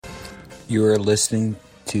You are listening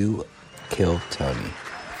to Kill Tony.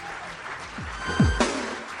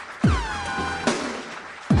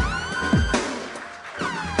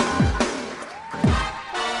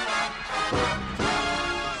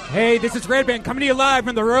 Hey, this is Red Band coming to you live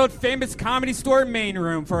from the world-famous Comedy Store main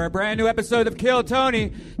room for a brand new episode of Kill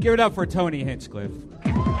Tony. Give it up for Tony Hinchcliffe.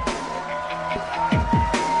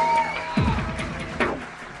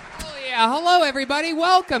 Oh yeah, hello everybody,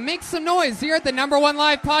 welcome. Make some noise here at the #1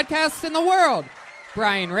 live podcast in the world.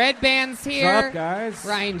 Brian Redband's here. What's up, guys?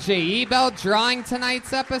 Ryan J. Ebel drawing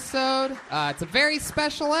tonight's episode. It's a very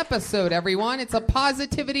special episode, everyone. It's a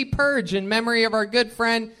positivity purge in memory of our good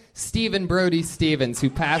friend Stephen Brody Stevens, who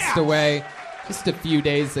passed away just a few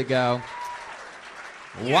days ago.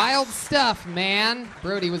 Wild stuff, man.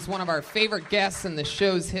 Brody was one of our favorite guests in the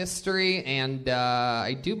show's history, and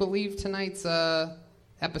I do believe tonight's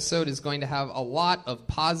episode is going to have a lot of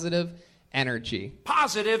positive energy.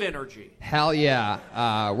 Positive energy. Hell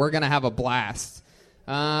yeah. We're going to have a blast.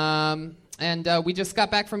 And we just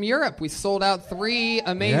got back from Europe. We sold out 3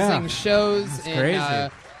 amazing shows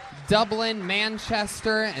in Dublin,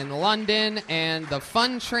 Manchester, and London, and the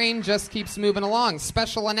fun train just keeps moving along.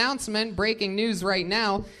 Special announcement, breaking news right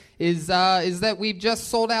now, is that we've just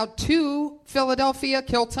sold out 2 Philadelphia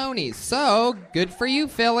Kill Tonys. So, good for you,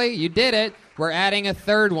 Philly. You did it. We're adding a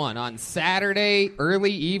 3rd one on Saturday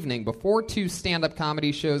early evening. Before 2 stand-up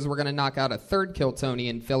comedy shows, we're going to knock out a 3rd Kill Tony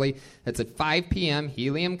in Philly. It's at 5 p.m.,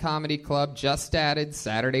 Helium Comedy Club, just added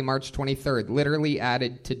Saturday, March 23rd. Literally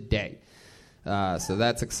added today. So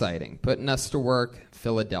that's exciting. Putting us to work,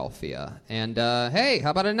 Philadelphia. And hey,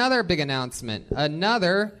 how about another big announcement?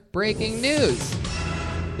 Another breaking news.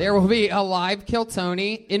 There will be a live Kill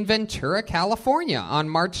Tony in Ventura, California on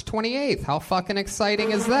March 28th. How fucking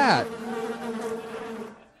exciting is that?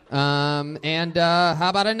 And how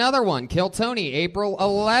about another one? Kill Tony, April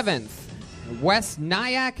 11th. West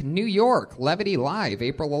Nyack, New York. Levity Live,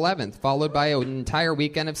 April 11th, followed by an entire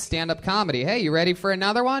weekend of stand-up comedy. Hey, you ready for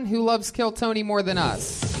another one? Who loves Kill Tony more than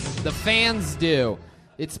us? The fans do.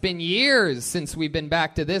 It's been years since we've been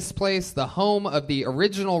back to this place, the home of the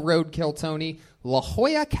original Road Kill Tony. La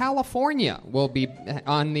Jolla, California will be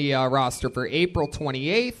on the roster for April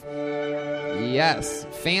 28th. Yes,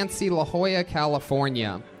 fancy La Jolla,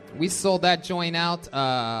 California. We sold that joint out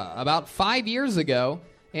about 5 years ago.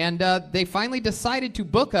 And they finally decided to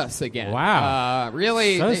book us again. Wow.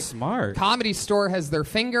 Really. So smart. Comedy Store has their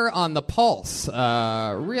finger on the pulse.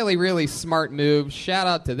 Really, really smart move. Shout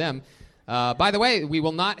out to them. By the way, we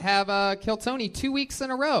will not have Kill Tony 2 weeks in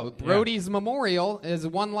a row. Brody's memorial is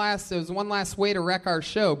one last way to wreck our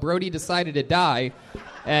show. Brody decided to die.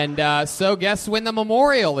 And so guess when the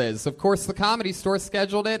memorial is? Of course, the Comedy Store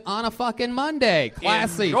scheduled it on a fucking Monday.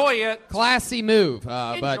 Classy. Enjoy it. Classy move.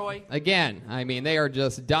 Enjoy. But again, I mean, they are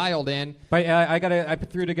just dialed in. But I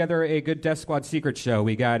threw together a good Death Squad secret show.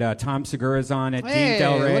 We got Tom Segura's on it, Dean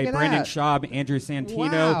Del Rey, Brendan Schaub, Andrew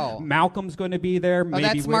Santino. Wow. Malcolm's going to be there. Maybe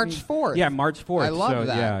that's Whitney. March 4th. Yeah, March 4th. I love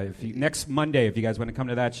that. Yeah, next Monday, if you guys want to come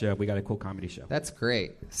to that show, we got a cool comedy show. That's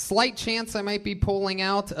great. Slight chance I might be pulling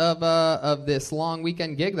out of this long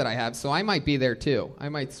weekend gig that I have, so I might be there too. I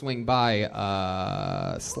might swing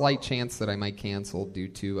by. Slight chance that I might cancel due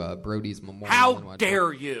to Brody's memorial. How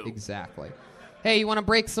dare you? Exactly. Hey, you want to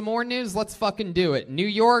break some more news? Let's fucking do it. New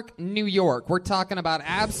York, New York. We're talking about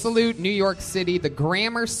absolute New York City, the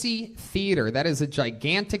Gramercy Theater. That is a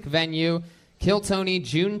gigantic venue. Kill Tony,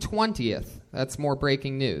 June 20th. That's more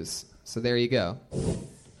breaking news. So there you go.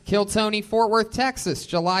 Kill Tony, Fort Worth, Texas,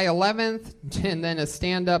 July 11th. And then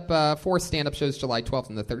 4 stand-up shows, July 12th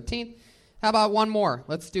and the 13th. How about one more?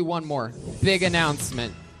 Let's do one more. Big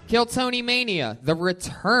announcement. Kill Tony Mania, the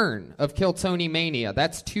return of Kill Tony Mania.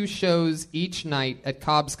 That's 2 shows each night at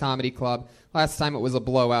Cobb's Comedy Club. Last time it was a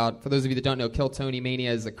blowout. For those of you that don't know, Kill Tony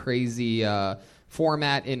Mania is a crazy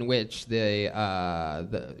format in which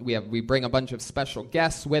we bring a bunch of special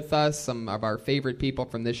guests with us. Some of our favorite people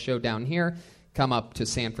from this show down here come up to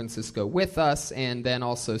San Francisco with us, and then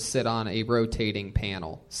also sit on a rotating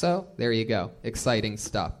panel. So there you go. Exciting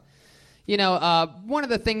stuff. You know, one of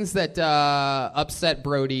the things that upset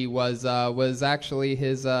Brody was actually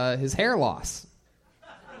his hair loss.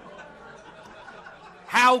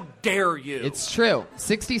 How dare you? It's true.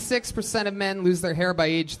 66% of men lose their hair by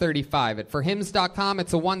age 35. At forhims.com,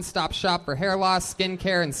 it's a one-stop shop for hair loss,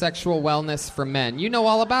 skincare, and sexual wellness for men. You know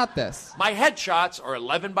all about this. My headshots are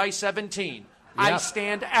 11 by 17. I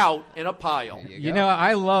stand out in a pile. You know,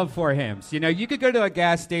 I love For Hims. You know, you could go to a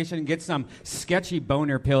gas station and get some sketchy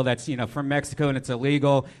boner pill that's, you know, from Mexico and it's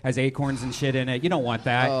illegal, has acorns and shit in it. You don't want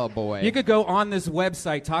that. Oh, boy. You could go on this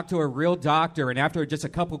website, talk to a real doctor, and after just a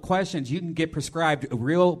couple questions, you can get prescribed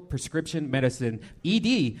real prescription medicine,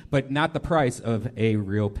 ED, but not the price of a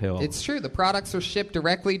real pill. It's true. The products are shipped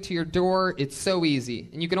directly to your door. It's so easy.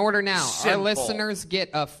 And you can order now. Simple. Our listeners get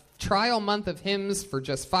a trial month of Hims for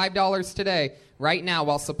just $5 today, right now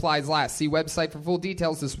while supplies last. See website for full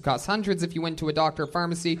details. This would cost hundreds if you went to a doctor or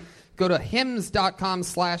pharmacy. Go to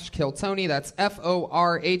hims.com/KillTony. That's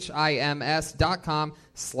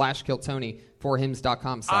FORHIMS.com/KillTony.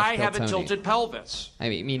 Forhims.com/KillTony. I have a tilted pelvis. I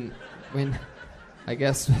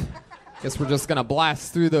guess we're just going to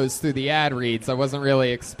blast through the ad reads. I wasn't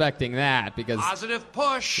really expecting that because Positive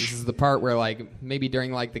push. this is the part where, like, maybe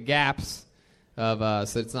during, like, the gaps of,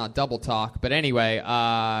 so it's not double talk. But anyway,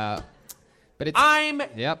 but it's... I'm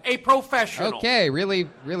Yep. a professional. Okay, really,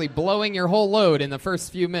 really blowing your whole load in the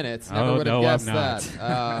first few minutes. Never would have guessed I'm not.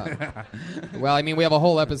 that. Well, I mean, we have a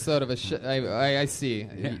whole episode of a I see.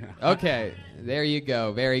 Okay, there you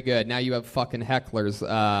go. Very good. Now you have fucking hecklers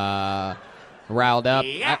riled up.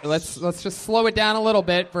 Yes. Let's just slow it down a little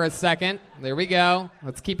bit for a second. There we go.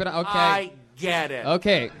 Let's keep it. Okay. I get it.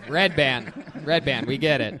 Okay, Red Band, we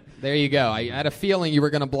get it. There you go. I had a feeling you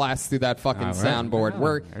were going to blast through that fucking All right. soundboard.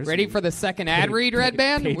 We're There's ready some for the second ad read, Red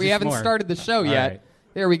Band? We pages haven't more. started the show All yet. right.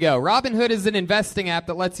 There we go. Robinhood is an investing app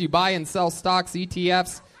that lets you buy and sell stocks,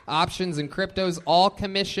 ETFs, options, and cryptos, all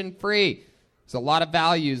commission-free. There's a lot of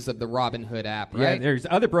values of the Robinhood app, Yeah, right? there's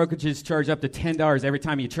other brokerages charge up to $10 every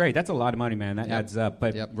time you trade. That's a lot of money, man. That adds up.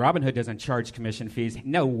 But Yep. Robinhood doesn't charge commission fees.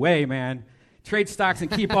 No way, man. Trade stocks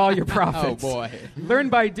and keep all your profits. Oh, boy. Learn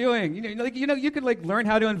by doing. You could learn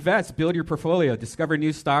how to invest, build your portfolio, discover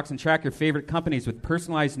new stocks, and track your favorite companies with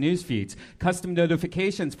personalized news feeds, custom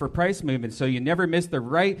notifications for price movements, so you never miss the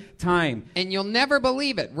right time. And you'll never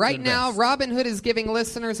believe it. Right now, Robinhood is giving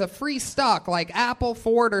listeners a free stock like Apple,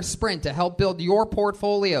 Ford, or Sprint to help build your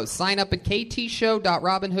portfolio. Sign up at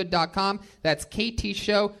ktshow.robinhood.com. That's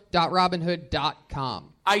ktshow.robinhood.com.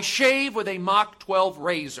 I shave with a Mach 12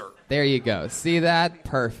 razor. There you go. See that?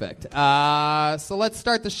 Perfect. So let's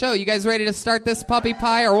start the show. You guys ready to start this puppy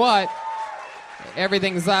pie or what?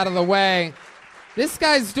 Everything's out of the way. This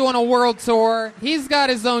guy's doing a world tour. He's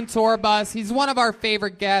got his own tour bus. He's one of our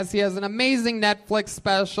favorite guests. He has an amazing Netflix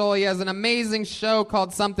special. He has an amazing show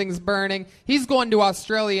called Something's Burning. He's going to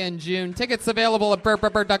Australia in June. Tickets available at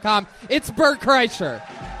BurtBurtBurt.com. It's Burt Kreischer.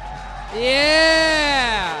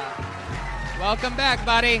 Yeah! Welcome back,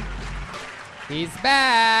 buddy. He's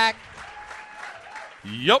back.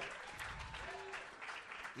 Yep.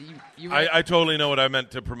 You I totally know what I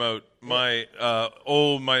meant to promote. My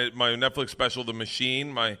my Netflix special, The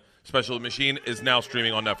Machine, my special The Machine, is now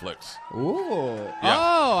streaming on Netflix. Ooh. Yeah.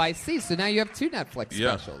 Oh, I see. So now you have two Netflix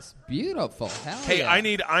Yeah. specials. Beautiful. Hell Hey, yeah. I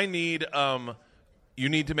need you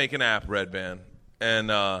need to make an app, Red Band,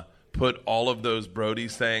 and put all of those Brody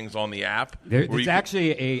sayings on the app. where There's you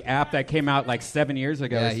actually a app that came out like 7 years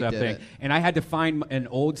ago Yeah, or he did something, it. and I had to find an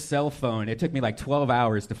old cell phone. It took me like 12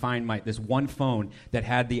 hours to find this one phone that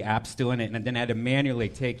had the app still in it, and then I had to manually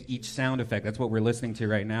take each sound effect. That's what we're listening to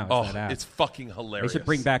right now. Oh, that app. it's fucking They hilarious. should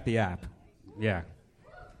bring back the app. Yeah.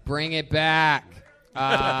 Bring it back.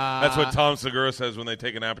 That's what Tom Segura says when they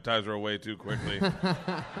take an appetizer away too quickly.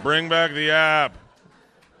 Bring back the app.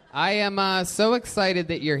 I am so excited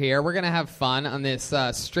that you're here. We're going to have fun on this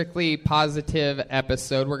strictly positive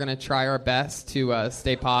episode. We're going to try our best to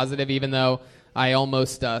stay positive, even though I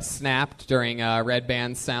almost snapped during Red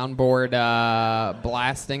Band's soundboard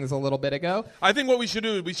blastings a little bit ago. I think what we should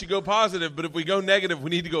do is we should go positive, but if we go negative, we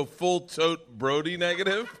need to go full tote Brody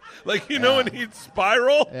negative. Like, when he'd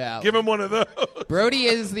spiral, Yeah. give him one of those. Brody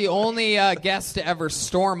is the only guest to ever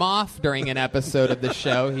storm off during an episode of the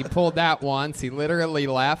show. He pulled that once. He literally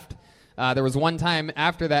left. There was one time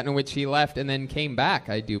after that in which he left and then came back,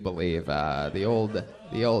 I do believe. The old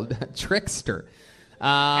trickster.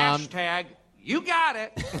 Hashtag, you got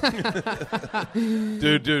it.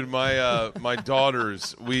 Dude, my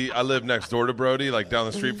daughters, I live next door to Brody, like down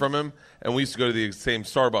the street from him, and we used to go to the same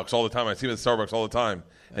Starbucks all the time. I see him at Starbucks all the time,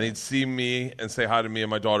 and he'd see me and say hi to me and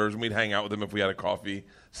my daughters, and we'd hang out with him if we had a coffee.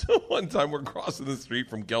 So one time we're crossing the street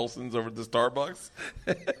from Gelson's over to the Starbucks,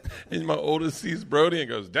 and my oldest sees Brody and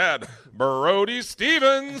goes, "Dad, Brody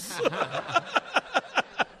Stevens."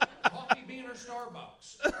 Coffee bean or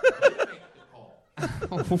Starbucks? Make the call.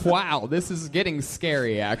 Wow, this is getting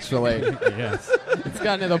scary, actually. Yes. It's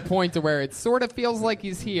gotten to the point to where it sort of feels like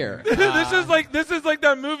he's here. This is like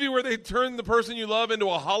that movie where they turn the person you love into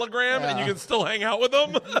a hologram and you can still hang out with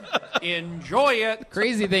them. Enjoy it.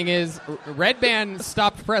 Crazy thing is, Red Band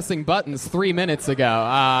stopped pressing buttons 3 minutes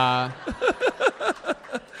ago.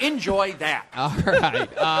 Enjoy that. All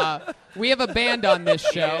right. We have a band on this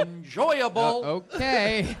show. Enjoyable.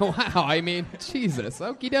 Okay. Wow. I mean, Jesus.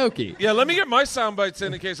 Okie dokie. Yeah, let me get my sound bites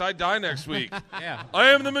in case I die next week. Yeah. I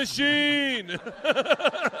am the machine.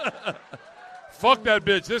 Fuck that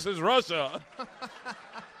bitch. This is Russia.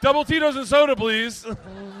 Double Tito's and soda, please.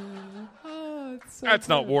 That's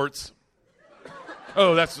not warts.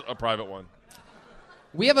 Oh, that's a private one.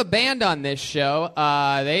 We have a band on this show.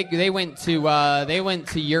 They went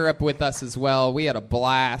to Europe with us as well. We had a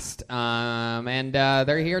blast, and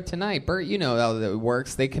they're here tonight. Bert, you know how it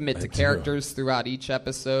works. They commit to characters throughout each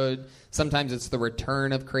episode. Sometimes it's the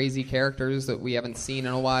return of crazy characters that we haven't seen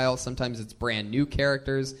in a while. Sometimes it's brand new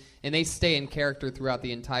characters, and they stay in character throughout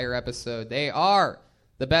the entire episode. They are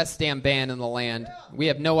the best damn band in the land. We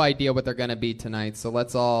have no idea what they're going to be tonight, so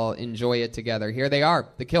let's all enjoy it together. Here they are,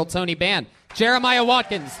 the Kill Tony Band. Jeremiah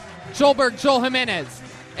Watkins, Joelberg Joel Jimenez,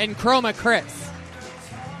 and Chroma Chris.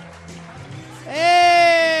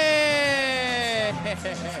 Hey!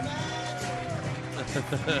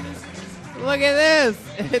 Look at this.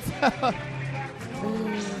 It's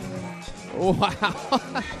wow.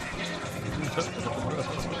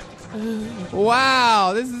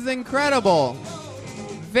 Wow, this is incredible.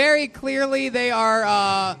 Very clearly they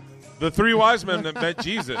are The three wise men that met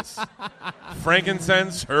Jesus.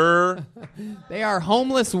 Frankincense, her. they are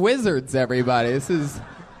homeless wizards, everybody. This is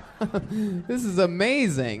this is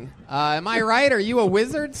amazing. Am I right? Are you a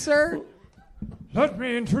wizard, sir? Let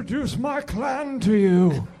me introduce my clan to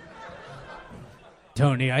you.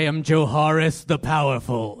 Tony, I am Joharis the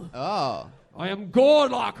Powerful. Oh. I am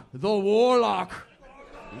Gorlock, the Warlock.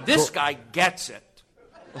 This guy gets it.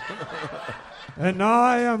 And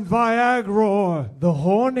I am Viagra, the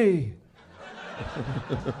Horny.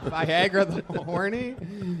 Viagra the Horny,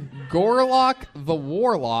 Gorlock the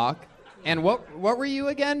Warlock, and what were you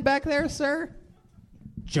again back there, sir?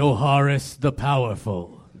 Joharis the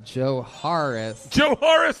Powerful. Joharis.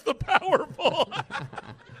 Joharis the Powerful. I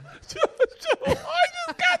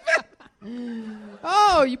just got that.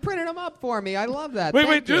 Oh, you printed them up for me. I love that. Wait,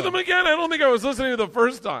 Thank do you. them again? I don't think I was listening to the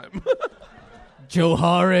first time.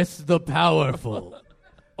 Joharis the Powerful.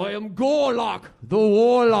 I am Gorlock, the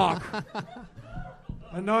Warlock.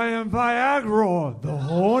 And I am Viagra, the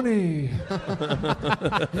Horny.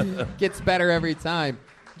 Gets better every time.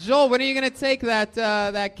 Joel, when are you going to take that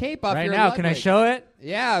cape off Right your now, Ludwig? can I show it?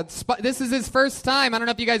 Yeah, this is his first time. I don't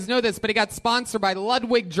know if you guys know this, but he got sponsored by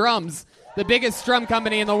Ludwig Drums, the biggest drum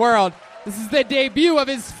company in the world. This is the debut of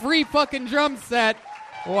his free fucking drum set.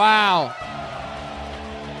 Wow.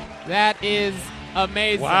 That is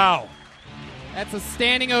amazing. Wow. That's a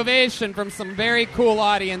standing ovation from some very cool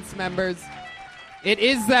audience members. It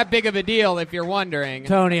is that big of a deal, if you're wondering.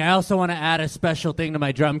 Tony, I also want to add a special thing to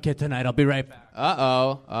my drum kit tonight. I'll be right back.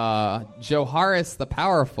 Joharis the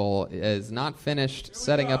Powerful is not finished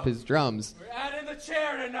setting up his drums. We're adding the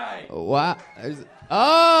chair tonight. What?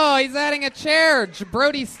 Oh, he's adding a chair.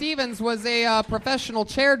 Brody Stevens was a professional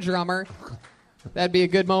chair drummer. That'd be a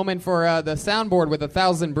good moment for the soundboard with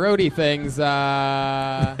 1,000 Brody things.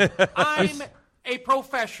 I'm a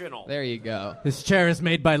professional. There you go. This chair is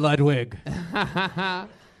made by Ludwig.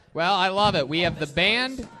 Well, I love it. We have the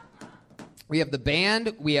band. We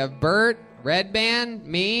have Bert, Red Band,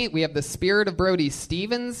 me. We have the spirit of Brody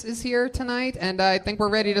Stevens is here tonight, and I think we're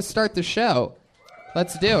ready to start the show.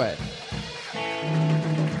 Let's do it.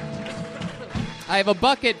 I have a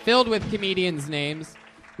bucket filled with comedians' names.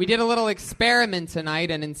 We did a little experiment tonight,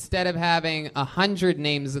 and instead of having 100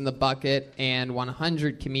 names in the bucket and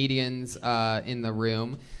 100 comedians in the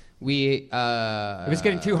room, we... It was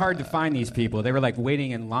getting too hard to find these people. They were like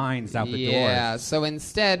waiting in lines out the door. Yeah, so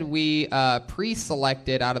instead we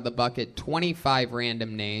pre-selected out of the bucket 25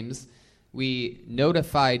 random names. We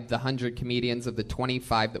notified the 100 comedians of the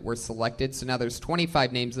 25 that were selected. So now there's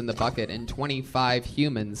 25 names in the bucket and 25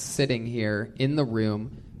 humans sitting here in the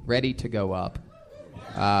room ready to go up.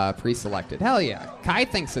 Pre-selected. Hell yeah. Kai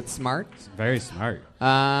thinks it's smart. It's very smart.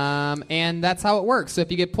 And that's how it works. So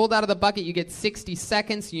if you get pulled out of the bucket, you get 60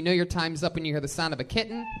 seconds. You know your time's up when you hear the sound of a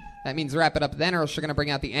kitten. That means wrap it up then, or else you're going to bring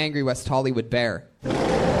out the angry West Hollywood bear.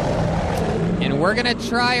 And we're going to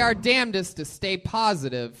try our damnedest to stay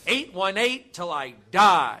positive. 818 till I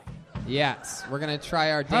die. Yes, we're going to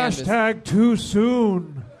try our damnedest. Hashtag too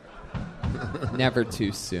soon. Never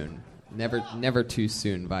too soon. Never too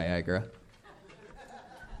soon, Viagra.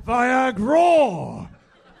 Viagra.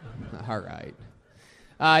 All right.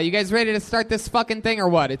 You guys ready to start this fucking thing or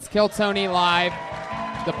what? It's Kill Tony Live.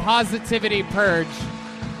 The Positivity Purge.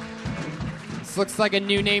 This looks like a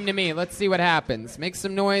new name to me. Let's see what happens. Make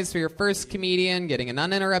some noise for your first comedian getting an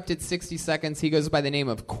uninterrupted 60 seconds. He goes by the name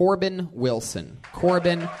of Corbin Wilson.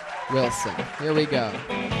 Corbin Wilson. Here we go.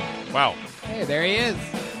 Wow. Hey, there he is.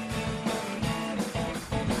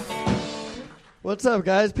 What's up,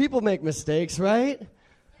 guys? People make mistakes, right?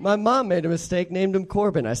 My mom made a mistake, named him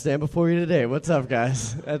Corbin. I stand before you today. What's up,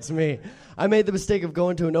 guys? That's me. I made the mistake of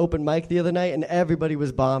going to an open mic the other night, and everybody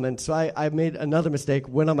was bombing. So I made another mistake,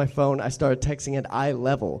 went on my phone. I started texting at eye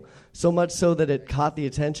level, so much so that it caught the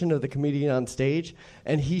attention of the comedian on stage,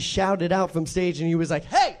 and he shouted out from stage, and he was like,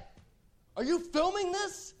 "Hey, are you filming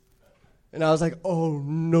this?" And I was like, "Oh,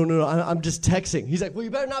 no, I'm just texting." He's like, "Well, you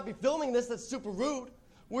better not be filming this. That's super rude.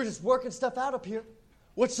 We're just working stuff out up here.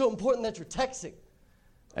 What's so important that you're texting?"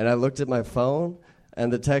 And I looked at my phone,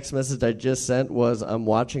 and the text message I just sent was, "I'm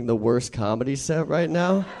watching the worst comedy set right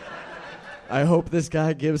now. I hope this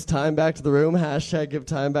guy gives time back to the room. # give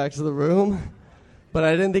time back to the room." But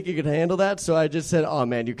I didn't think he could handle that, so I just said, "Oh,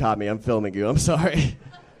 man, you caught me. I'm filming you. I'm sorry."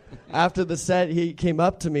 After the set, he came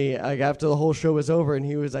up to me, like, after the whole show was over, and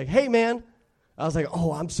he was like, "Hey, man." I was like,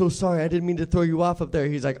 "Oh, I'm so sorry. I didn't mean to throw you off up there."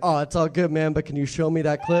 He's like, "Oh, it's all good, man, but can you show me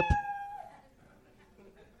that clip?"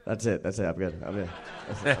 That's it. I'm good. That's it.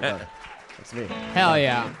 I'm done. That's me. Hell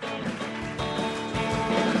yeah.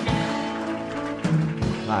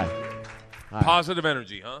 Hi. Positive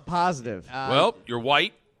energy, huh? Positive. Well, you're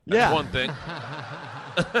white. That's Yeah. one thing.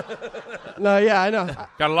 No, yeah, I know.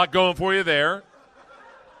 Got a lot going for you there.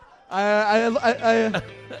 I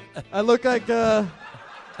look like I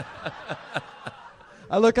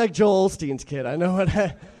look like Joel Osteen's kid. I know what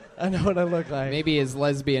I look like. Maybe his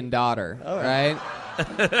lesbian daughter, right?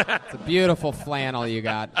 It's a beautiful flannel you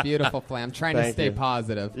got. Beautiful flannel. I'm trying to Thank stay you.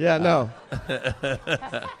 positive. Yeah, no.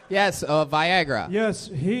 Yes, Viagra. Yes,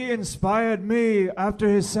 he inspired me. After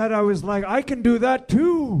his set, I was like, I can do that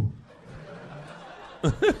too.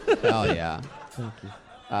 Hell yeah. Thank you.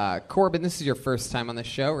 Corbin, this is your first time on the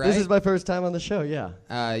show, right? This is my first time on the show,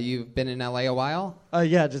 yeah. You've been in LA a while?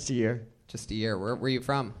 Yeah, just a year. Just a year. Where are you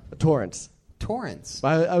from? Torrance. Torrance.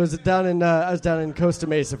 I was down in Costa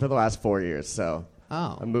Mesa for the last 4 years, so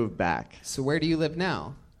I moved back. So where do you live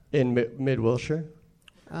now? In Mid Wilshire.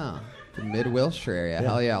 Oh, the Mid Wilshire area. Yeah.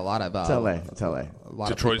 Hell yeah, a lot of. It's LA. It's LA. A lot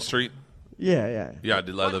Detroit of Street. Yeah. Yeah, I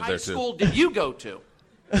live What high there too. school did you go to?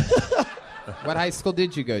 What high school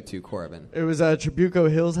did you go to, Corbin? It was Trabuco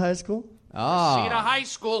Hills High School. Oh. Cena High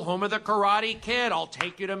School, home of the Karate Kid. I'll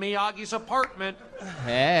take you to Miyagi's apartment.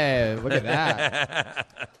 Hey, look at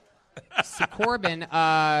that. So Corbin,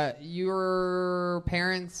 your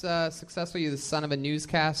parents successful? You the son of a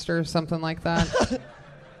newscaster or something like that?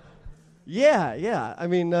 Yeah. I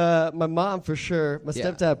mean, my mom for sure. My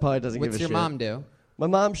Yeah. stepdad probably doesn't give a What's shit. your mom do? My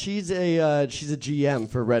mom, she's a GM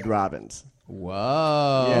for Red Robins.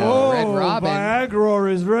 Whoa. Yeah. Oh, Red Robin.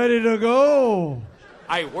 Viagra is ready to go.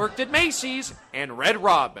 I worked at Macy's and Red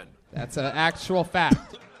Robin. That's an actual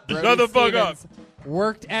fact. Brody Shut the fuck up. Stevens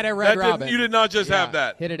worked at a Red Robin. You did not just have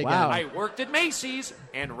that. Hit it again. Wow. I worked at Macy's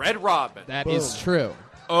and Red Robin. That is true.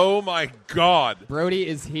 Oh my God. Brody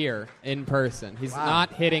is here in person. He's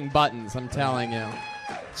not hitting buttons, I'm telling you.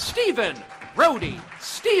 Stephen Brody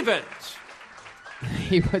Stevens.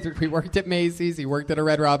 He worked at Macy's, he worked at a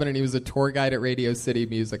Red Robin, and he was a tour guide at Radio City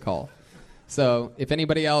Music Hall. So if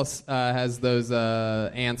anybody else has those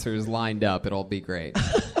answers lined up, it'll be great.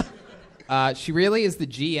 She really is the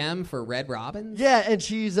GM for Red Robins? Yeah, and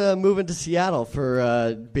she's moving to Seattle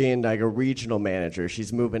for being like a regional manager.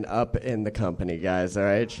 She's moving up in the company, guys. All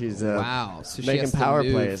right, she's Wow. So she making has to power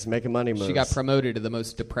move. plays, making money moves. She got promoted to the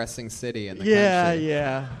most depressing city in the Yeah.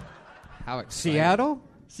 country. How exciting. Seattle?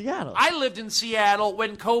 Seattle. I lived in Seattle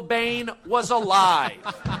when Cobain was alive.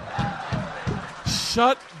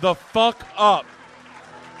 Shut the fuck up.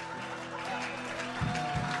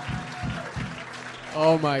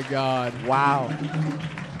 Oh my God. Wow.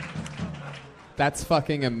 That's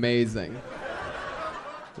fucking amazing.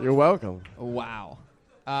 You're welcome. Wow.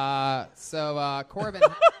 So Corbin.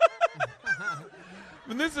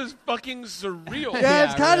 And this is fucking surreal. Yeah,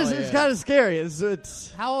 it's kind of really it's is. kind of scary.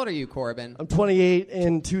 It's How old are you, Corbin? I'm 28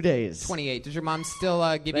 in 2 days. 28. Does your mom still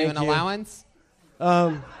give you Thank an you. allowance?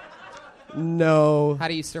 No. How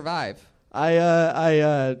do you survive?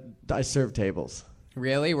 I serve tables.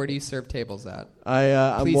 Really? Where do you serve tables at?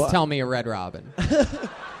 I'm Please wa- tell me a Red Robin.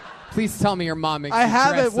 Please tell me your mom makes I you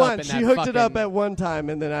have dress it up once. in She that hooked it up fucking- at one time,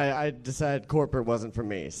 and then I decided corporate wasn't for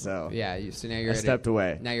me. So Yeah, so now you're I stepped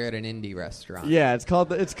away. Now you're at an indie restaurant. Yeah, it's called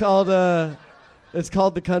It's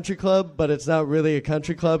called the Country Club, but it's not really a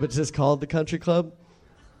country club. It's just called the Country Club.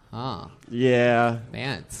 Huh. Yeah.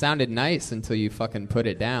 Man, it sounded nice until you fucking put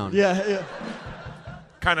it down. Yeah.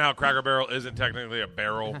 Kind of how Cracker Barrel isn't technically a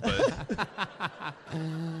barrel, but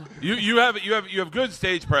you have good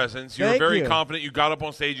stage presence. You're Thank very you. confident. You got up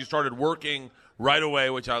on stage. You started working right away,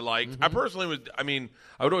 which I liked. I personally I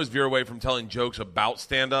would always veer away from telling jokes about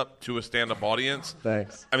stand-up to a stand-up audience.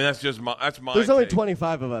 Thanks. I mean, that's my There's only take.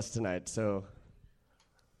 25 of us tonight, so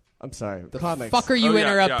I'm sorry. The Comics. fuck are you Oh, yeah,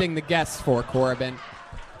 interrupting yeah. the guests for, Corbin?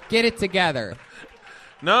 Get it together.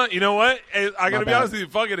 No, you know what? I got to be bad. honest with you.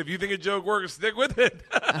 Fuck it. If you think a joke works, stick with it.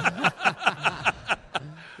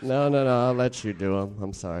 No. I'll let you do them.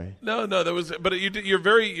 I'm sorry. No, that was. But you're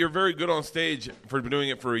very good on stage for doing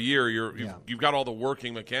it for a year. You've got all the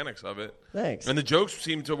working mechanics of it. Thanks. And the jokes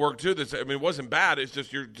seem to work too. It wasn't bad. It's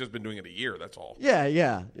just you've just been doing it a year. That's all. Yeah.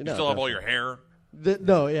 You still have all your hair,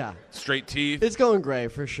 No, yeah. straight teeth. It's going gray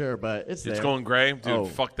for sure, but it's there. Going gray, dude. Oh.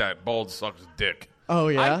 Fuck that. Bald sucks dick. Oh,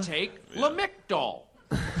 yeah? I take Lamictal.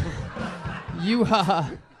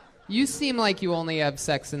 You seem like you only have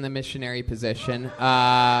sex in the missionary position. Do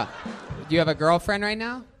you have a girlfriend right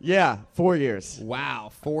now? Yeah, 4 years. Wow,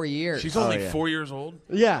 4 years. She's only yeah. 4 years old.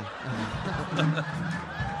 Yeah.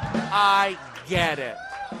 I get it.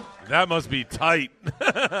 That must be tight.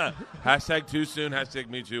 Hashtag too soon. Hashtag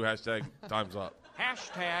me too. Hashtag time's up.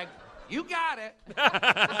 Hashtag, you got it.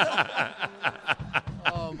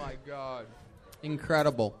 Oh, my God.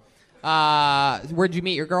 Incredible. Where'd you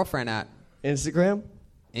meet your girlfriend at? Instagram?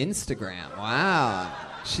 Instagram. Wow.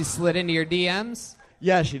 She slid into your DMs?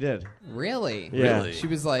 Yeah, she did. Really? Yeah. Really? She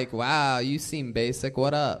was like, wow, you seem basic.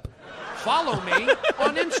 What up? Follow me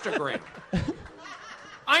on Instagram.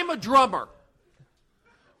 I'm a drummer.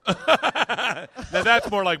 Now that's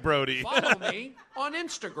more like Brody. Follow me on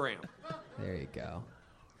Instagram. There you go.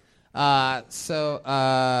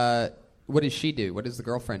 What does she do? What does the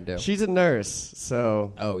girlfriend do? She's a nurse,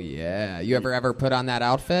 so. Oh, yeah. You ever put on that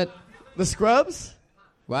outfit? The scrubs?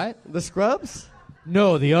 What? The scrubs?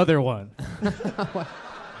 No, the other one.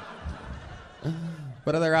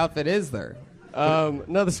 What other outfit is there?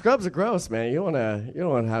 No, the scrubs are gross, man. You don't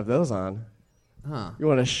wanna have those on. Huh. You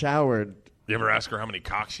want a showered. You ever ask her how many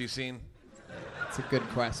cocks she's seen? That's a good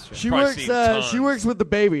question. She Probably works. seen tons. She works with the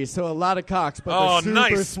babies, so a lot of cocks, but Oh, they're super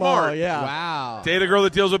nice, small. smart. Yeah. Wow. Date a girl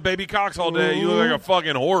that deals with baby cocks all day. You look like a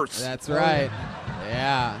fucking horse. That's right.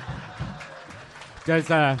 Yeah.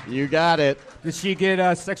 You got it. Does she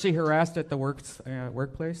get sexually harassed at the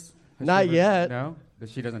workplace? Has Not she ever- yet. No?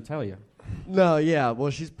 Because she doesn't tell you. No, yeah.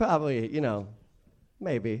 Well, she's probably,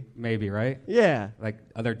 maybe. Maybe, right? Yeah. Like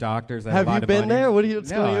other doctors that Have have a lot you of been money. there? What are you?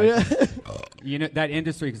 What's No, going on? you know that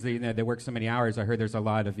industry because they work so many hours. I heard there's a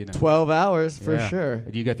lot of 12 hours for Yeah. sure.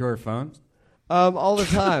 Do you go through her phone? All the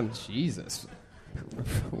time. Jesus.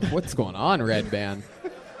 What's going on, Red Band?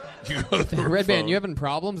 You go through her Red Band, phone. you having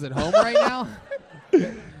problems at home right now?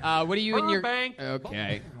 What are you in your? Burbank.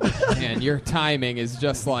 Okay, and your timing is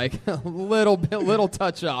just like a little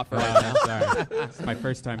touch off right now. Sorry, it's my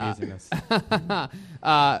first time using this.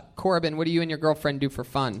 Corbin, what do you and your girlfriend do for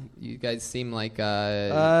fun? You guys seem like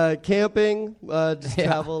Camping. Just Yeah.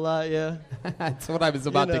 travel a lot. Yeah. that's what I was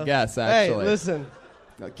about You know. to guess. Hey, Actually, listen.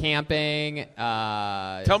 Camping.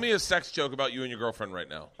 Tell me a sex joke about you and your girlfriend right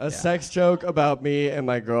now. A sex joke about me and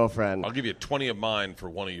my girlfriend. I'll give you 20 of mine for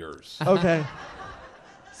one of yours. Okay.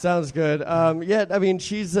 Sounds good. Yeah, I mean,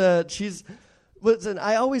 she's. Listen,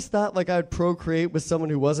 I always thought like I'd procreate with someone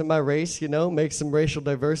who wasn't my race. Make some racial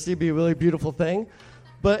diversity be a really beautiful thing.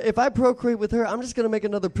 But if I procreate with her, I'm just gonna make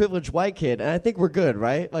another privileged white kid, and I think we're good,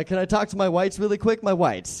 right? Like, can I talk to my whites really quick? My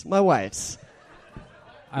whites.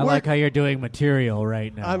 I like how you're doing material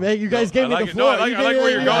right now. I mean, you guys gave I me like the it. floor. No, I You like gave where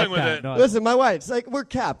me- you're yeah. going with it. No, Listen, my whites, like, we're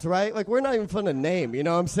capped, right? Like, we're not even fun to name, you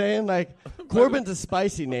know what I'm saying? Like, Corbin's a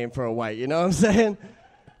spicy name for a white, you know what I'm saying?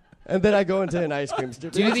 And then I go into an ice cream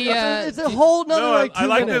strip. Do It's- the, it's a whole nother, No, like, 2 I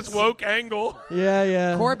like minutes. this woke angle.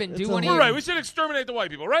 Yeah. Corbin, It's do a one of whole- We're right. We should exterminate the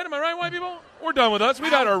white people, right? Am I right, white people? We're done with us. We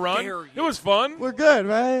had our run. dare you. It was fun. We're good,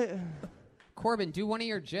 right? Corbin, do one of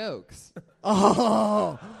your jokes.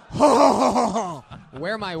 Oh.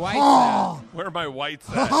 Where my wife's at? Where are my whites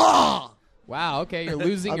at? Wow. Okay, you're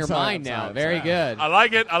losing I'm your sorry, mind I'm now. sorry, Very good. I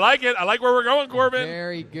like it. I like it. I like where we're going, Corbin.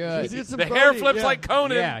 Very good. Get some The hair Brody, flips yeah. like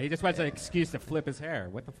Conan. Yeah, he just wants an excuse to flip his hair.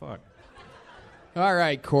 What the fuck? All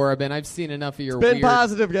right, Corbin. I've seen enough of your Been weird.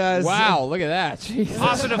 positive, guys. Wow, look at that. Jesus.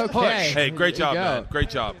 Positive Okay. push. Hey, great There job, you go. man. Great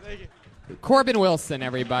job. Corbin Wilson,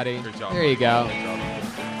 everybody. Great job. There you go. Great job.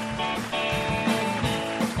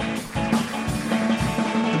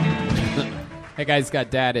 That guy's got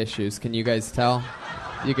dad issues. Can you guys tell?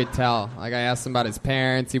 You could tell. Like, I asked him about his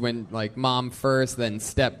parents. He went, like, mom first, then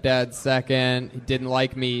stepdad second. He didn't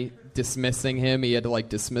like me dismissing him. He had to, like,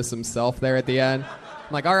 dismiss himself there at the end.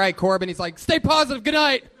 I'm like, all right, Corbin. He's like, stay positive. Good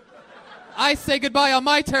night. I say goodbye on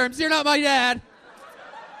my terms. You're not my dad.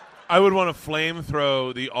 I would want to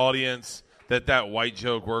flamethrow the audience that white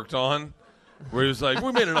joke worked on, where he was like,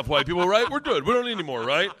 we made enough white people, right? We're good. We don't need any more,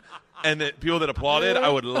 right? And the people that applauded, I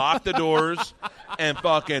would lock the doors and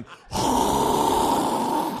fucking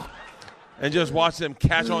and just watch them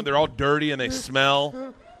catch on. They're all dirty and they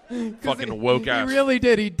smell. Fucking woke ass. He really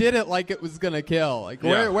did. He did it like it was going to kill. Like,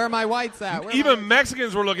 where are my whites at? Even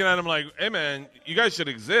Mexicans were looking at him like, hey, man, you guys should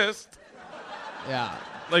exist. Yeah.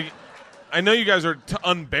 Like, I know you guys are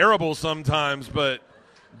unbearable sometimes, but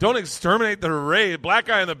don't exterminate the race. Black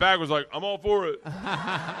guy in the back was like, I'm all for it.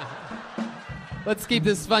 Let's keep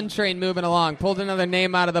this fun train moving along. Pulled another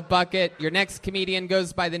name out of the bucket. Your next comedian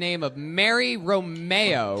goes by the name of Mary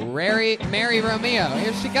Romeo. Mary Romeo.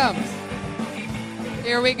 Here she comes.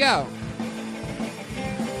 Here we go.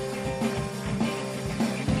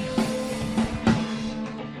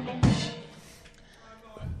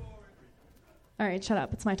 All right, shut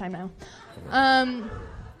up. It's my time now.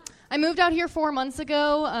 I moved out here 4 months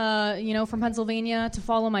ago, from Pennsylvania to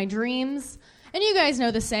follow my dreams. And you guys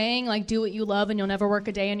know the saying, like, do what you love and you'll never work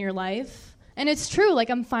a day in your life. And it's true. Like,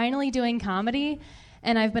 I'm finally doing comedy,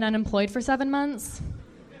 and I've been unemployed for 7 months.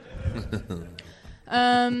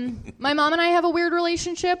 My mom and I have a weird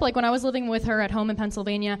relationship. Like, when I was living with her at home in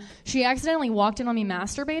Pennsylvania, she accidentally walked in on me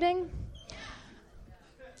masturbating.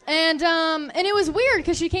 And it was weird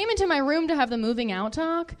because she came into my room to have the moving out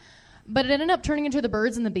talk, but it ended up turning into the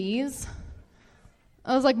birds and the bees.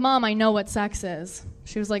 I was like, Mom, I know what sex is.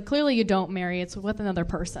 She was like, clearly you don't, Mary. It's with another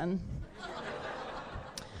person.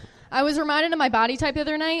 I was reminded of my body type the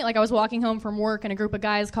other night. Like, I was walking home from work and a group of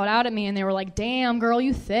guys called out at me and they were like, damn, girl,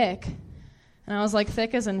 you thick. And I was like,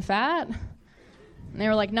 thick as in fat? And they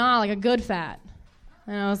were like, nah, like a good fat.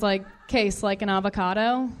 And I was like, case like an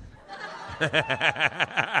avocado? Hey,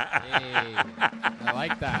 I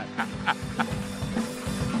like that.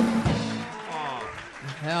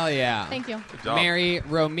 Hell yeah. Thank you. Mary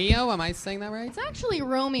Romeo, am I saying that right? It's actually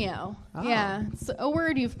Romeo. Oh. Yeah, it's a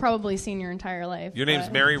word you've probably seen your entire life. Your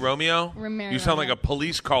name's Mary Romeo? Mary You sound Romeo. like a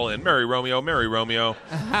police call-in. Mary Romeo, Mary Romeo.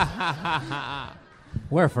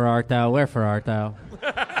 Wherefore art thou? Wherefore art thou?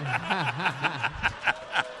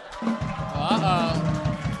 Uh-oh.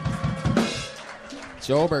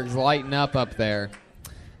 Joelberg's lighting up there.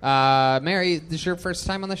 Mary, this is your first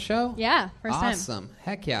time on the show? Yeah, first time. Awesome.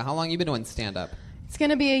 Heck yeah. How long you been doing stand-up? It's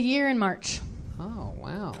going to be a year in March. Oh,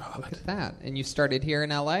 wow. Look at that. And you started here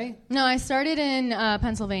in L.A.? No, I started in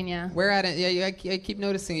Pennsylvania. Where at it? Yeah, I keep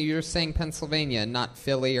noticing you're saying Pennsylvania, not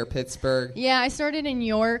Philly or Pittsburgh. Yeah, I started in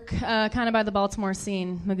York, kind of by the Baltimore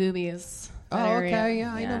scene, Magoobies. Oh, okay.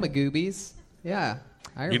 Yeah, I know Magoobies. Yeah.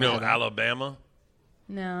 I You know remember that. Alabama?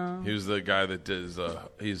 No. He was the guy that does,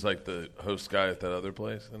 he's like the host guy at that other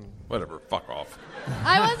place. And whatever, fuck off.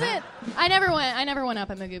 I never went up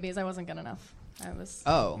at Magoobies. I wasn't good enough. I was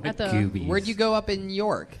at the... Magoobies. Where'd you go up in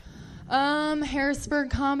York? Harrisburg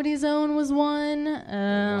Comedy Zone was one.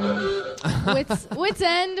 Wits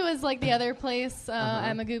End was like the other place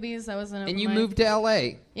at Magoobies. I was in. And you moved to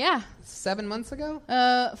L.A. Yeah. 7 months ago?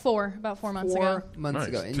 About 4 months ago. 4 months Nice.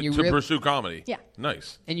 ago. And To you pursue comedy. Yeah.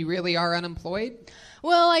 Nice. And you really are unemployed?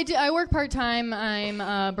 Well, I work part-time. I'm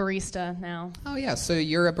a barista now. Oh, yeah. So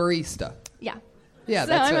you're a barista. Yeah. Yeah, So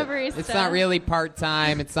that's I'm it. a barista. It's not really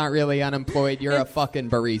part-time. It's not really unemployed. You're a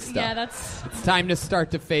fucking barista. Yeah, that's... It's time to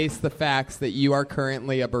start to face the facts that you are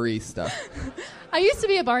currently a barista. I used to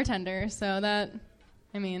be a bartender, so that...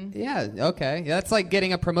 I mean... Yeah, okay. That's like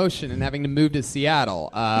getting a promotion and having to move to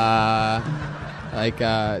Seattle. It's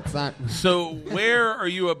not... So where are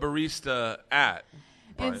you a barista at?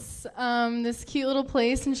 Brian? It's this cute little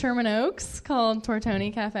place in Sherman Oaks called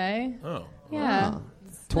Tortoni Cafe. Oh. Yeah.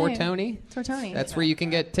 Tortoni? Tortoni. That's where you can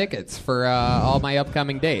get tickets for all my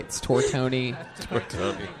upcoming dates. Tortoni.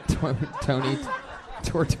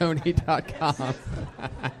 Tortoni.com.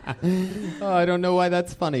 Oh, I don't know why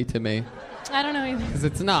that's funny to me. I don't know either. Because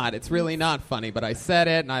it's not. It's really not funny. But I said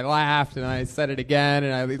it, and I laughed, and I said it again,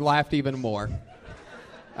 and I laughed even more.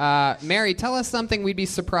 Mary, tell us something we'd be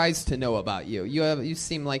surprised to know about you. You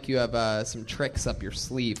seem like you have some tricks up your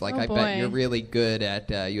sleeve. Like, Oh, I boy. bet you're really good at,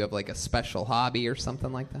 you have like a special hobby or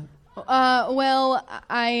something like that. Well,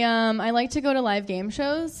 I like to go to live game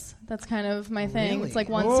shows. That's kind of my thing. Really? It's like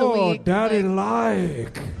once a week. Daddy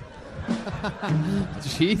like.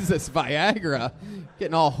 Jesus, Viagra.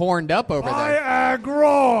 Getting all horned up over there.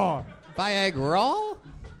 Viagra. Viagra?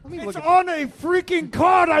 It's on a freaking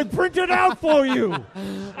card I printed out for you.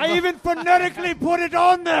 I even phonetically put it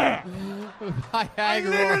on there. I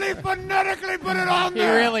literally phonetically put it on He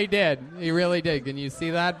there. really did. He really did. Can you see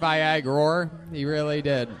that? Viagra. He really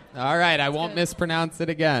did. All right, I won't mispronounce it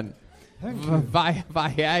again.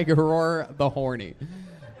 Viagra the horny.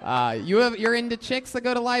 You're into chicks that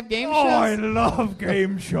go to live game shows? Oh, I love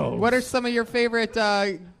game shows. What are some of your favorite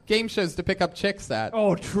game shows to pick up chicks at?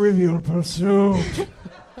 Oh, Trivial Pursuit.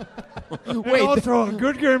 Wait, also a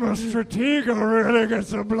good game of Stratega really gets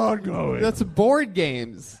the blood going. that's board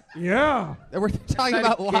games. Yeah. We're talking What kind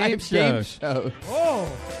about of live game game shows.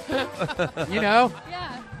 Oh, You know?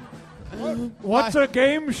 Yeah. what's a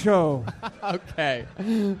game show? Okay.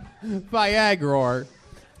 Viagra.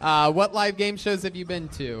 What live game shows have you been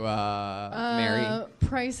to, Mary?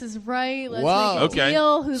 Price is Right. Let's Whoa. make a Okay.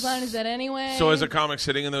 deal. Whose line is that anyway? So, as a comic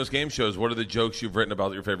sitting in those game shows, what are the jokes you've written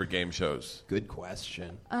about your favorite game shows? Good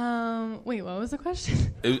question. Wait, what was the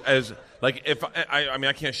question? As like, if I mean,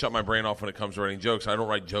 I can't shut my brain off when it comes to writing jokes. I don't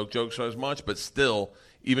write jokes as much, but still,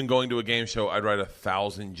 even going to a game show, I'd write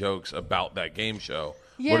 1,000 jokes about that game show.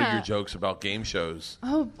 What are Yeah. your jokes about game shows?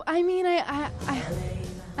 Oh, I mean, I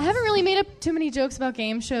haven't really made up too many jokes about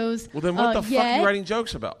game shows. Well, then what the fuck are you writing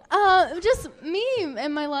jokes about? Just me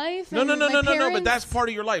and my life. No, and no, no, my no, no, no. But parents. that's part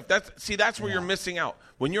of your life. That's where you're missing out.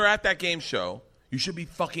 When you're at that game show, you should be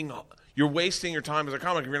fucking. You're wasting your time as a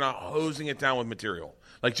comic if you're not hosing it down with material,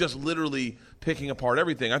 like just literally picking apart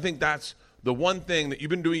everything. I think that's the one thing that you've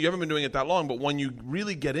been doing. You haven't been doing it that long, but when you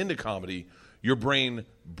really get into comedy, your brain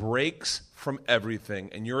breaks from everything,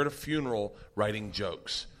 and you're at a funeral writing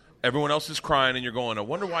jokes. Everyone else is crying, and you're going, I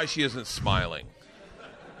wonder why she isn't smiling.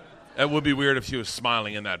 It would be weird if she was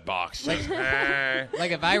smiling in that box. Just,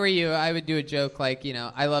 Like, if I were you, I would do a joke like,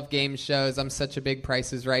 I love game shows. I'm such a big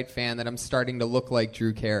Price is Right fan that I'm starting to look like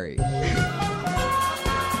Drew Carey.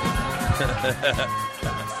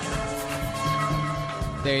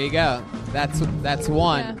 There you go. That's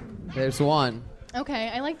one. Yeah. There's one. Okay,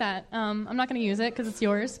 I like that. I'm not going to use it because it's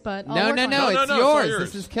yours, but I'll No, work no, on no, it. it's no, yours. it's all This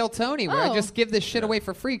yours. is Kill Tony, where I Oh. just give this shit away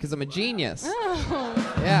for free because I'm a genius.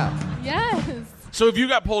 Oh, Yeah. yes. So if you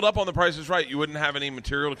got pulled up on The Price is Right, you wouldn't have any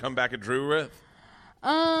material to come back at Drew with?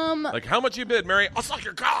 Like, how much you bid, Mary? I'll suck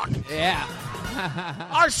your cock. Yeah.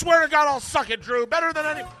 I swear to God, I'll suck it, Drew. Better than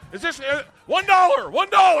any. Is this $1?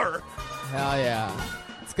 $1. Hell yeah.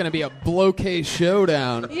 It's going to be a bloke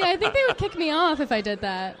showdown. Yeah, I think they would kick me off if I did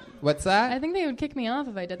that. What's that? I think they would kick me off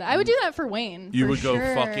if I did that. I would do that for Wayne. You for would go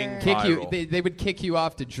sure. fucking Kick you. viral. They would kick you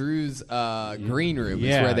off to Drew's green room. Is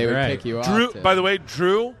Yeah, where they would right. kick you off. Drew, to. by the way,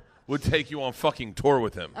 Drew would take you on fucking tour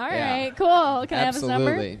with him. All Yeah. right, cool. Can I have his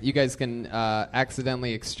number? Absolutely. You guys can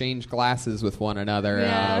accidentally exchange glasses with one another,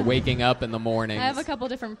 Yeah. waking up in the morning. I have a couple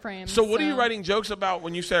different frames. So what are you writing jokes about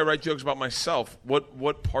when you say I write jokes about myself?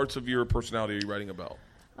 What parts of your personality are you writing about?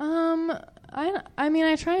 I mean,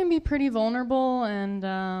 I try and be pretty vulnerable and.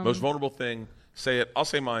 Most vulnerable thing. Say it. I'll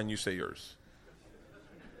say mine. You say yours.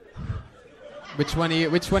 Which one of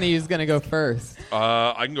you is going to go first?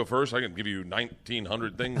 I can go first. I can give you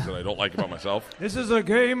 1,900 things that I don't like about myself. This is a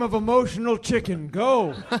game of emotional chicken.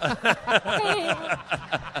 Go.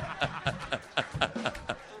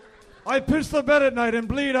 I piss the bed at night and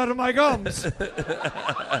bleed out of my gums.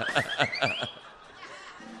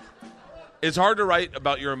 It's hard to write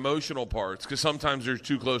about your emotional parts because sometimes you're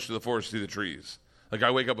too close to the forest to see the trees. Like I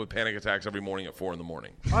wake up with panic attacks every morning at 4 a.m.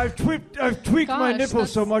 I've tweaked my Gosh, nipples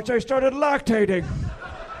that's- so much I started lactating.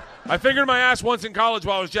 I fingered my ass once in college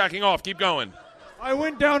while I was jacking off. Keep going. I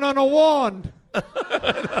went down on a wand. All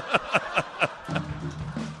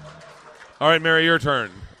right, Mary, your turn.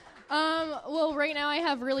 Well, right now I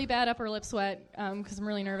have really bad upper lip sweat because I'm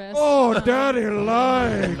really nervous. Oh, daddy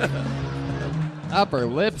like. Upper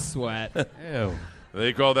lip sweat. Ew.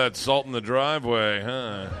 They call that salt in the driveway,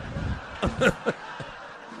 huh?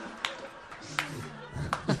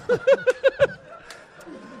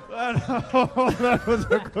 That was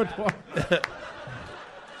a good one.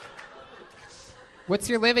 What's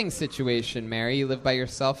your living situation, Mary? You live by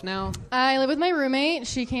yourself now? I live with my roommate.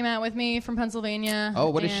 She came out with me from Pennsylvania. Oh,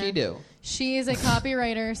 what does she and do? She is a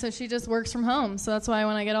copywriter, so she just works from home. So that's why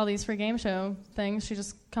when I get all these free game show things, she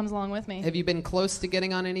just comes along with me. Have you been close to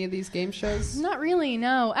getting on any of these game shows? Not really,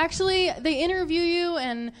 no. Actually, they interview you,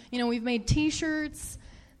 and we've made T-shirts.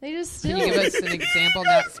 They just still. Can you give us an example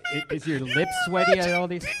now? Is your lip sweaty at all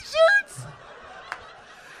these?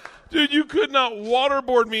 Dude, you could not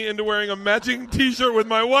waterboard me into wearing a matching T-shirt with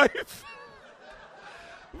my wife.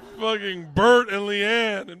 Fucking Bert and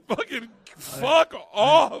Leanne and fucking fuck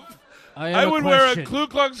off. I would wear a Ku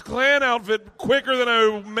Klux Klan outfit quicker than I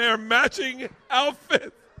would wear a matching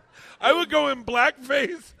outfit. I would go in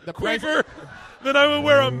blackface The quicker than I would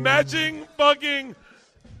wear a matching fucking.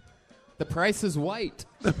 The Price is White.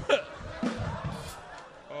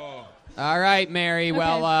 All right, Mary. Okay.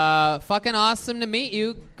 Well, fucking awesome to meet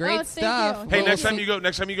you. Great thank stuff. you. Hey, We'll next time see-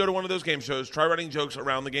 you go to one of those game shows, try writing jokes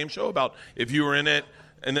around the game show about if you were in it,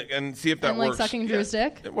 and see if that And, like, works. sucking Drew's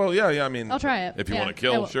dick? Well, yeah. I mean, I'll try it. if you Yeah, want to I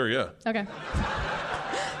kill. will. Sure, yeah. Okay.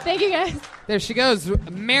 Thank you, guys. There she goes,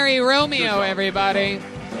 Mary Romeo, everybody.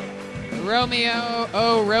 Romeo,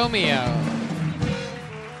 oh Romeo.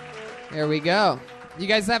 There we go. You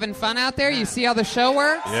guys having fun out there? You see how the show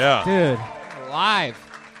works? Yeah. Dude, Live.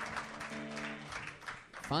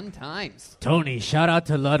 Fun times. Tony, shout out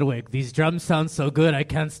to Ludwig. These drums sound so good, I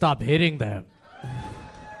can't stop hitting them.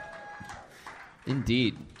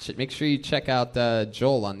 Indeed. Make sure you check out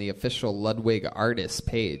Joel on the official Ludwig Artist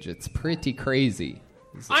page. It's pretty crazy.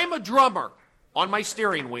 I'm a drummer on my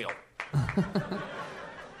steering wheel.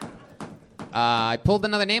 I pulled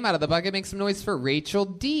another name out of the bucket. Make some noise for Rachel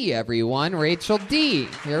D, everyone. Rachel D.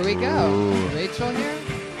 Here we go. Rachel here?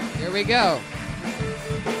 Here we go.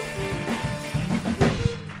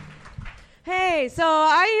 Hey, so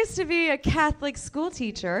I used to be a Catholic school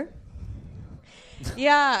teacher.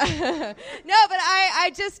 Yeah. No, but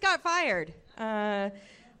I just got fired.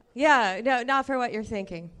 Yeah, no, not for what you're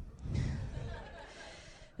thinking.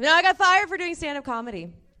 No, I got fired for doing stand-up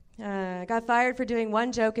comedy. I got fired for doing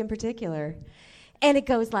one joke in particular. And it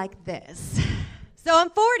goes like this. So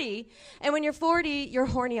I'm 40, and when you're 40, you're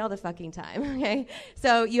horny all the fucking time, okay?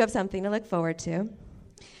 So you have something to look forward to.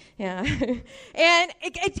 Yeah. And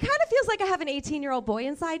it kind of feels like I have an 18-year-old boy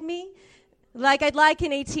inside me. Like I'd like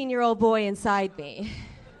an 18-year-old boy inside me.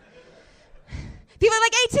 People are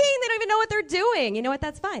like, 18, they don't even know what they're doing. You know what?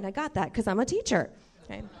 That's fine. I got that because I'm a teacher.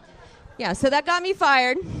 Okay. Yeah, so that got me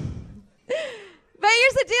fired. But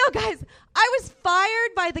here's the deal, guys. I was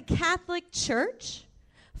fired by the Catholic Church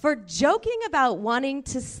for joking about wanting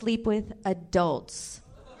to sleep with adults.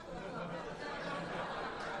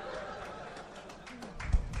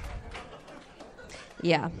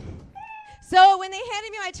 Yeah. So when they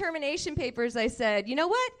handed me my termination papers, I said, you know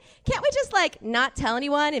what? Can't we just, like, not tell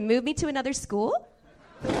anyone and move me to another school?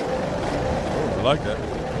 I like that.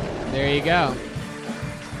 There you go.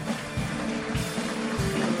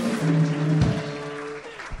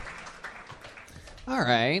 All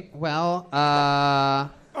right. Well, I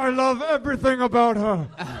love everything about her.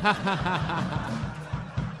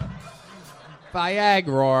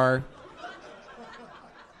 Viagra.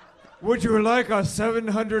 Would you like a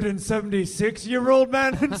 776-year-old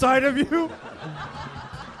man inside of you?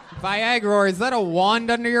 Viagra, is that a wand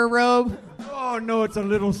under your robe? Oh, no, it's a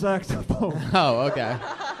little saxophone. Oh, okay.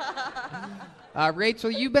 Rachel,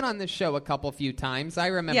 you've been on this show a few times. I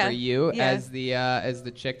remember you as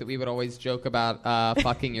the chick that we would always joke about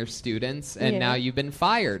fucking your students, and now you've been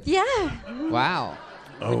fired. Yeah. Wow.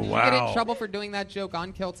 Oh, Did you get in trouble for doing that joke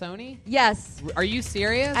on Kill Tony? Yes. Are you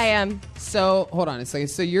serious? I am. So, hold on a second.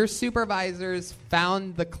 So your supervisors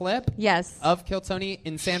found the clip Yes. of Kill Tony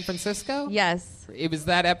in San Francisco? Yes. It was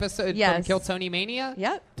that episode from Yes. Kill Tony Mania?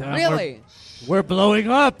 Yep. Damn, Really? We're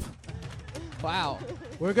blowing up. Wow.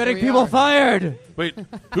 We're getting Here we people are. fired. Wait,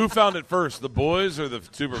 who found it first, the boys or the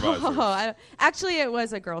supervisors? Actually, it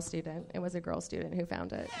was a girl student. It was a girl student who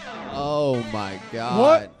found it. Oh, my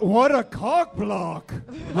God. What a cock block.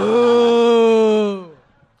 Ooh.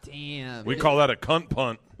 Damn. We call that a cunt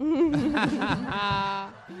punt.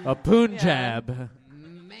 A poon jab.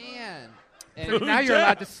 Man. So now you're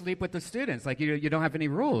allowed to sleep with the students. Like you don't have any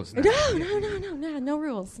rules. now. No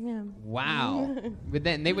rules. Yeah. Wow. But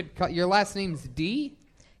then they would call your last name's D?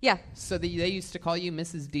 Yeah. So they used to call you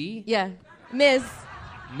Mrs. D? Yeah. Ms.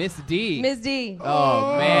 Miss D. Ms. D.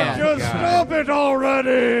 Oh, man. Just stop it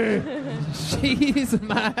already. She's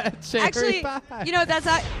my cherry Actually, pie. you know that's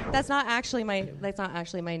not actually my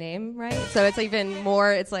name, right? So it's even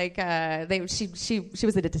more. It's like she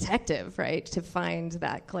was a detective, right, to find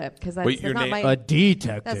that clip because that's, Wait, that's your not name- my. A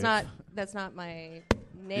detective. That's not my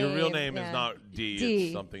name. Your real name yeah. is not D, D,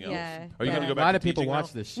 it's something else. yeah, Are you yeah. going to go A back lot to of people teaching watch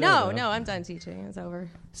now? this show. No, though. no, I'm done teaching. It's over.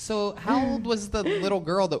 So how old was the little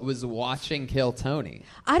girl that was watching Kill Tony?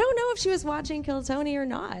 I don't know if she was watching Kill Tony or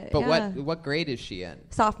not. But yeah. what grade is she in?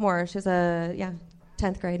 Sophomore. She's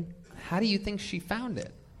 10th grade. How do you think she found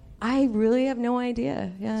it? I really have no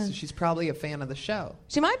idea. Yeah. So she's probably a fan of the show.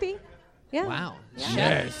 She might be. Yeah. Wow.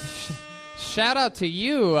 Yeah. Shout out to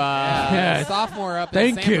you, Yes. sophomore up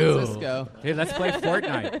Thank in San you. Francisco. Hey, let's play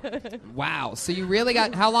Fortnite. Wow. So you really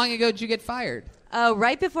got... How long ago did you get fired?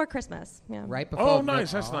 Right before Christmas. Yeah. Right before... Oh,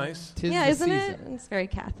 nice. That's nice. Tis Yeah, the isn't season. it? It's very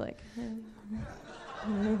Catholic. Yeah.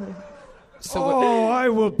 I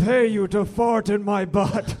will pay you to fart in my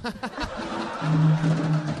butt.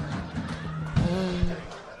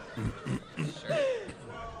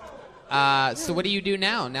 So what do you do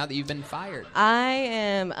now that you've been fired? I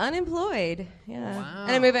am unemployed. Yeah. Wow.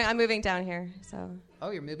 And I'm moving down here. So.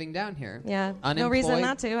 Oh, you're moving down here. Yeah. Unemployed? No reason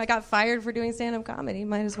not to. I got fired for doing stand-up comedy.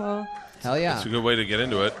 Might as well. Hell yeah. It's a good way to get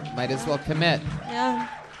into it. Might as well commit. Yeah.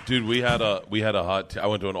 Dude, we had a hot. I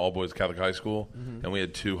went to an all boys Catholic high school, and we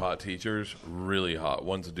had 2 hot teachers, really hot.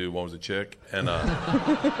 One's a dude, one was a chick, and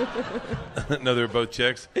no, they were both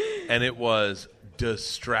chicks, and it was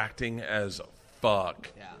distracting as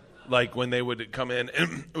fuck. Yeah. Like when they would come in,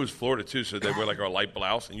 and it was Florida too, so they wear like a light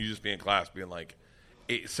blouse, and you just be in class being like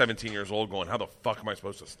 17 years old, going, "How the fuck am I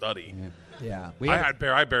supposed to study?" Yeah.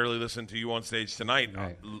 I barely listened to you on stage tonight,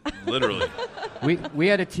 literally. We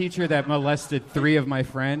had a teacher that molested 3 of my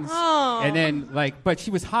friends, and then but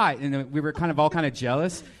she was hot, and we were all kind of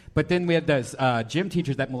jealous. But then we had those gym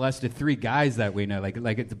teachers that molested 3 guys that we know,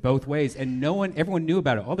 like it's both ways, and everyone knew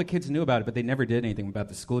about it. All the kids knew about it, but they never did anything about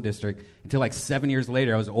the school district until 7 years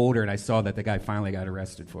later. I was older, and I saw that the guy finally got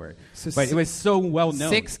arrested for it. But it was so well known.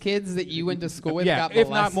 6 kids that you went to school with got if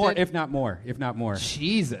molested? if not more.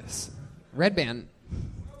 Jesus. Red Band,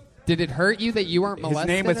 did it hurt you that you weren't molested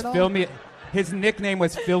His name was at all? His nickname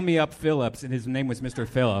was Fill Me Up Phillips, and his name was Mr.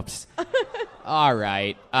 Phillips. All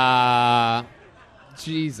right.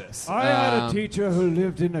 Jesus. I had a teacher who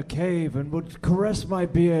lived in a cave and would caress my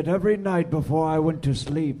beard every night before I went to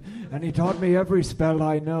sleep, and he taught me every spell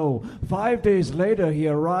I know. 5 days later, he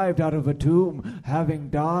arrived out of a tomb, having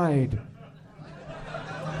died.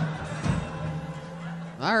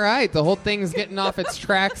 All right, the whole thing's getting off its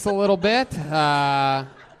tracks a little bit.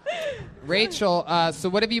 Rachel, so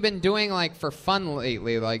what have you been doing for fun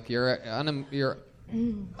lately? You're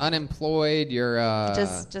unemployed. You're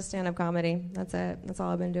just stand-up comedy. That's it. That's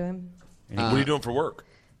all I've been doing. What are you doing for work?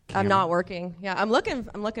 I'm not working. Yeah, I'm looking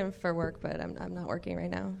for work, but I'm not working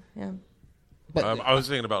right now. Yeah. But I was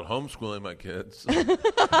thinking about homeschooling my kids.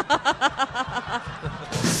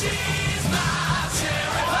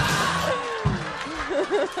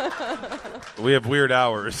 We have weird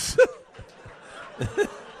hours.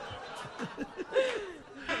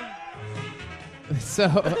 So,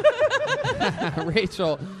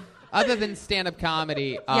 Rachel, other than stand-up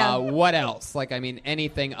comedy, what else?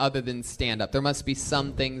 Anything other than stand-up. There must be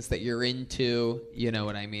some things that you're into, you know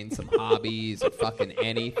what I mean? Some hobbies or fucking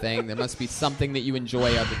anything. There must be something that you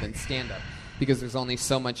enjoy other than stand-up. Because there's only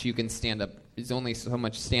so much you can stand-up. There's only so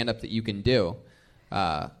much stand-up that you can do.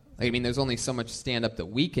 There's only so much stand-up that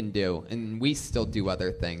we can do, and we still do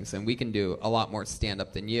other things, and we can do a lot more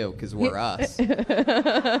stand-up than you, because we're us.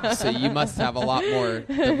 So you must have a lot more.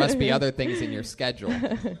 There must be other things in your schedule.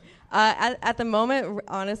 At the moment,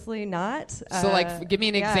 honestly, not. So, give me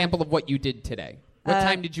an example of what you did today. What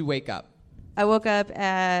time did you wake up? I woke up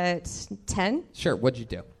at 10. Sure, what'd you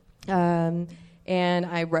do? And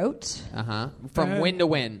I wrote. From when to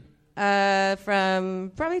when?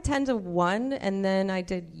 From probably 10 to 1, and then I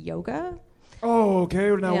did yoga. Oh, okay.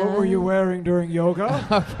 Now, what were you wearing during yoga?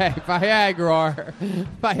 Okay, Viagra.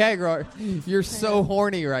 You're so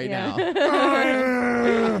horny right now.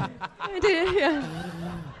 I did,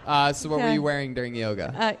 yeah. So what were you wearing during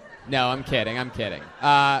yoga? No, I'm kidding. Do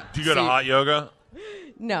you go to hot yoga?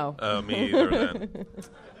 No. Me either, then.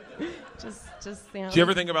 Just Do you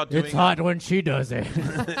ever think about doing... It's hot when she does it. Do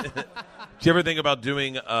you ever think about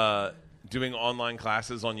doing online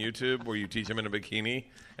classes on YouTube where you teach them in a bikini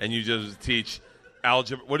and you just teach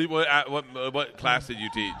algebra? What class did you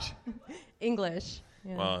teach? English.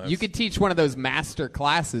 Yeah. Well, you could teach one of those master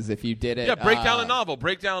classes if you did it. Yeah, break down a novel.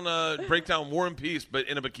 Break down War and Peace, but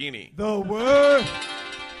in a bikini. The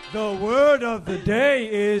word of the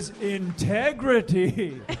day is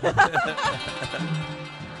integrity.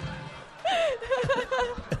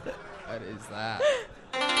 What is that?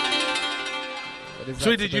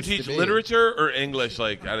 So did you teach literature or English,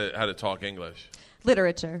 how to talk English?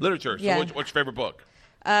 Literature. Literature. So yeah. what's your favorite book?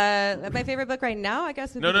 My favorite book right now, I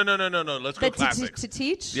guess. No. Let's go classics. To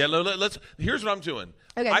teach? Yeah, let's. Here's what I'm doing.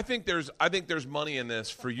 Okay. I think there's money in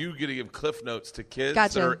this for you to give cliff notes to kids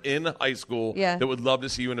Gotcha. that are in high school that would love to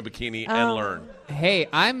see you in a bikini and learn. Hey,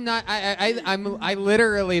 I'm not. I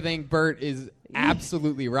literally think Bert is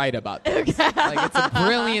absolutely right about this. It's a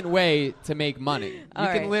brilliant way to make money. You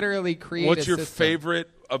can literally create. What's your system.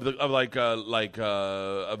 favorite of early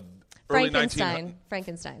 1900s?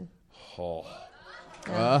 Frankenstein. Oh.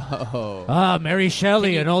 Oh. Mary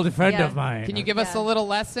Shelley, an old friend of mine. Can you give us a little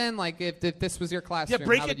lesson? If this was your classroom, Yeah,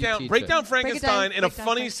 break it down. Break down Frankenstein in a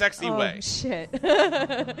funny, sexy way. Oh, shit.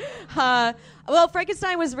 Well,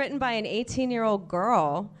 Frankenstein was written by an 18-year-old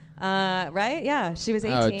girl. Right? Yeah, she was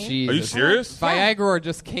 18. Oh, Jesus. Are you serious? Viagra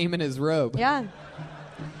just came in his robe. Yeah.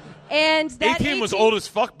 And that 18 was old as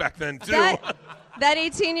fuck back then, too. That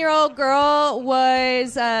 18-year-old girl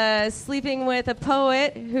was sleeping with a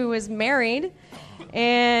poet who was married,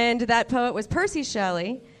 and that poet was Percy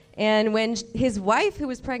Shelley. And when his wife, who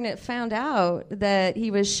was pregnant, found out that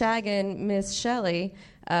he was shagging Miss Shelley,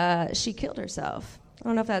 she killed herself. I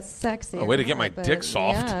don't know if that's sexy. Oh, way to get my dick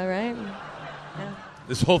soft. Yeah, right? Yeah.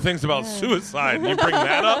 This whole thing's about suicide. You bring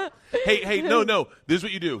that up? Hey, no. This is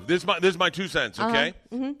what you do. This is my 2 cents, okay?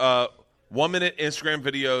 1 minute Instagram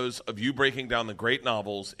videos of you breaking down the great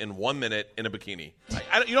novels in 1 minute in a bikini.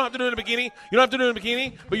 You don't have to do it in a bikini. You don't have to do it in a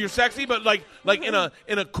bikini, but you're sexy. But like in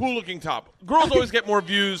a cool looking top. Girls always get more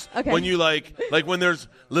views when you like when there's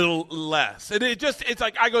little less. And it's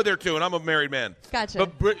like I go there too, and I'm a married man. Gotcha.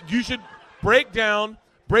 But you should break down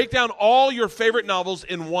all your favorite novels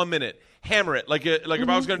in 1 minute. Hammer it like if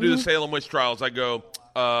I was going to do the Salem witch trials. I go.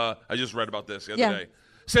 I just read about this the other day.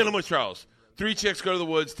 Salem witch trials. 3 chicks go to the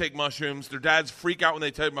woods, take mushrooms. Their dads freak out when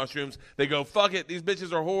they take mushrooms. They go, fuck it, these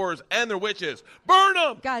bitches are whores, and they're witches. Burn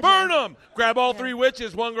them! Gotcha. Burn them! Grab all 3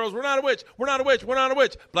 witches. One girl's, we're not a witch. We're not a witch. We're not a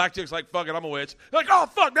witch. Black chick's like, fuck it, I'm a witch. They're like, oh,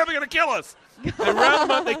 fuck, now they're going to kill us. They round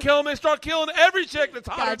them up, they kill them, they start killing every chick that's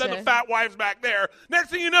hotter than the fat wives back there.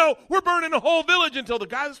 Next thing you know, we're burning a whole village until the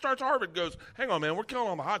guy that starts Harvard goes, hang on, man, we're killing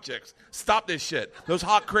all the hot chicks. Stop this shit. Those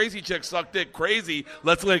hot, crazy chicks suck dick crazy.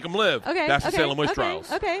 Let's make them live. Okay. That's the Salem witch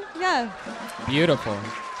trials. Okay. Yeah. Beautiful.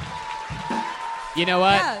 You know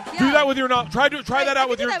what? Yeah. Do that with your novel. Try that out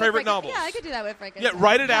with your favorite novels. Yeah, I could do that with Frankenstein. Yeah,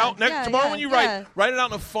 write it out. Tomorrow when you yeah. write it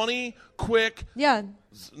out in a funny, quick,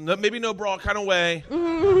 maybe no bra kind of way.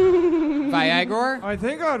 Viagra? I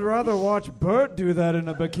think I'd rather watch Bert do that in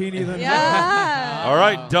a bikini than Yeah. All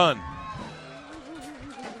right, done.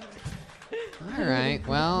 All right.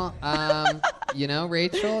 Well,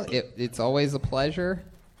 Rachel, it's always a pleasure.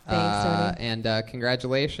 Thanks, Tony. And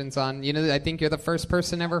congratulations on, I think you're the first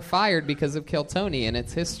person ever fired because of Kill Tony in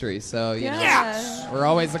its history. So, we're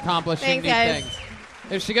always accomplishing Thanks, new guys. things.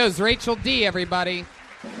 There she goes, Rachel D., everybody.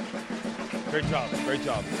 Great job. Great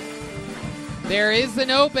job. There is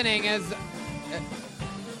an opening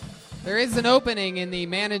in the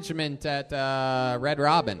management at Red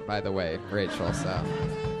Robin, by the way, Rachel. So,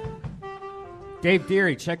 Dave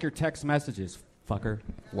Deary, check your text messages, fucker.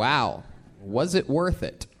 wow, was it worth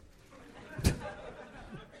it?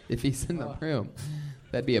 If he's in the room,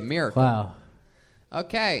 that'd be a miracle. Wow.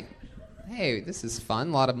 Okay. Hey, this is fun.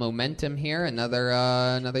 A lot of momentum here. Another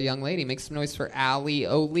young lady. Make some noise for Allie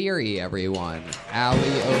O'Leary, everyone. Allie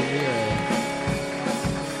O'Leary.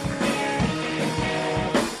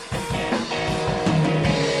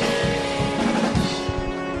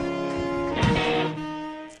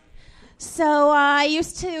 So I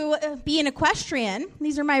used to be an equestrian.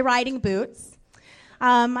 These are my riding boots.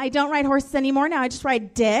 I don't ride horses anymore now. I just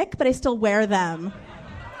ride dick, but I still wear them.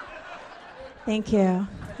 Thank you.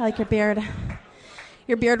 I like your beard.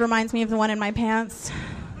 Your beard reminds me of the one in my pants.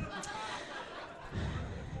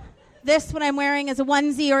 This, what I'm wearing, is a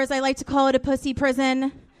onesie, or as I like to call it, a pussy prison.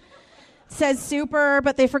 It says super,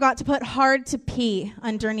 but they forgot to put hard to pee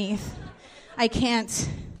underneath. I can't.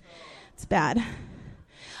 It's bad.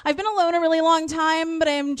 I've been alone a really long time, but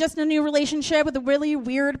I'm just in a new relationship with a really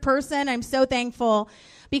weird person. I'm so thankful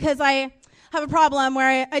because I have a problem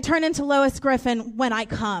where I turn into Lois Griffin when I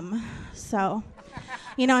come. So,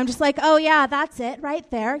 I'm just like, oh, yeah, that's it right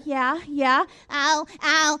there. Yeah. Oh,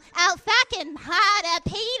 fucking hot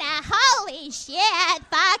Peter. Holy shit,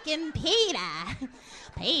 fucking Peter.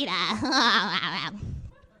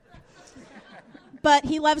 But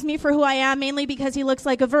he loves me for who I am, mainly because he looks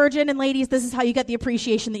like a virgin. And ladies, this is how you get the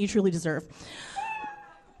appreciation that you truly deserve.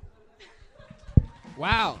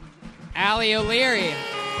 Wow. Allie O'Leary.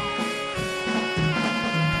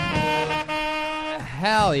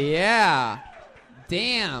 Hell yeah.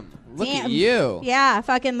 Damn. Look at you. Yeah,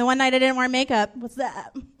 fucking the one night I didn't wear makeup. What's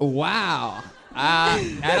that? Wow.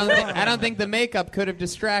 I don't think the makeup could have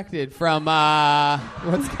distracted from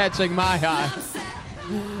what's catching my eye.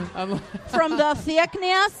 From the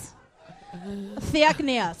thickness? Yeah,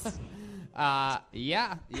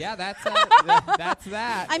 that's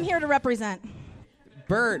that. I'm here to represent.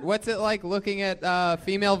 Bert, what's it like looking at a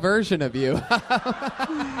female version of you?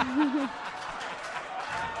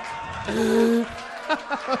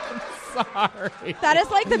 Sorry. That is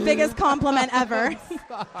like the biggest compliment ever.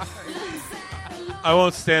 I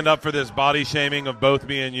won't stand up for this body shaming of both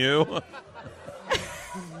me and you.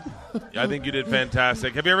 I think you did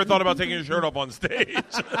fantastic. Have you ever thought about taking your shirt off on stage?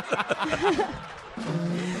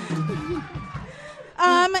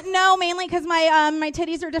 No, mainly because my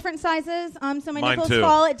titties are different sizes. So my Mine nipples too.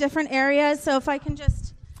 fall at different areas. So if I can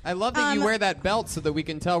just. I love that you wear that belt so that we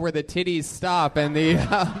can tell where the titties stop and the.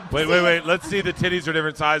 Wait. Let's see the titties are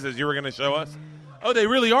different sizes. You were going to show us? Oh, they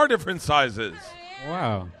really are different sizes.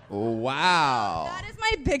 Wow. Wow. That is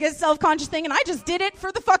my biggest self-conscious thing, and I just did it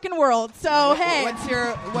for the fucking world. So hey.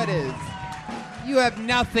 What is? You have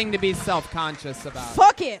nothing to be self-conscious about.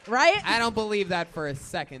 Fuck it, right? I don't believe that for a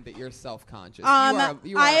second that you're self-conscious.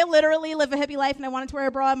 I literally live a hippie life, and I wanted to wear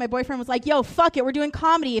a bra. And my boyfriend was like, "Yo, fuck it, we're doing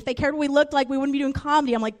comedy. If they cared what we looked like, we wouldn't be doing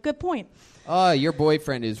comedy." I'm like, "Good point." Oh, your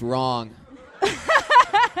boyfriend is wrong.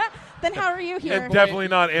 Then how are you here? And definitely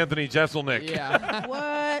not Anthony Jeselnik. Yeah.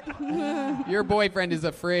 What? Your boyfriend is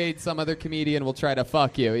afraid some other comedian will try to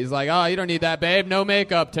fuck you. He's like, "Oh, you don't need that, babe. No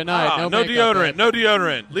makeup tonight. No makeup, deodorant. babe." No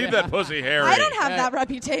deodorant. Leave that pussy hairy. I don't have that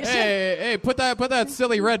reputation. Hey, put that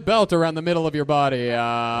silly red belt around the middle of your body.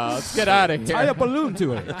 Let's get out of here. Tie a balloon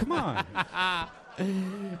to it. Come on.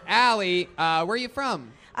 Allie, where are you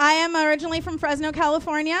from? I am originally from Fresno,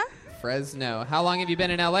 California. Fresno. How long have you been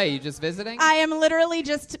in LA? You just visiting? I am literally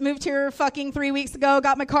just moved here fucking 3 weeks ago.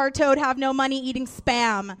 Got my car towed. Have no money. Eating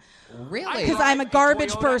Spam. Really? Because I'm a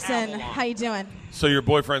garbage person. How you doing? So your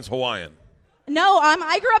boyfriend's Hawaiian? No,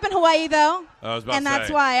 I grew up in Hawaii though, I was about and to that's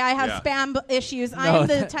say. why I have Yeah. spam issues. I'm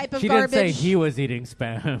the type of she garbage. didn't say he was eating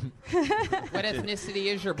spam. What ethnicity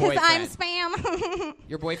is your Because boyfriend? I'm spam.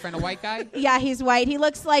 Your boyfriend a white guy? Yeah, he's white. He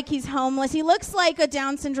looks like he's homeless. He looks like a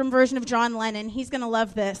Down syndrome version of John Lennon. He's gonna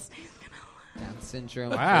love this. Down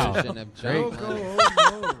syndrome Wow. version of John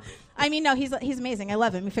Lennon. I mean, no, he's amazing. I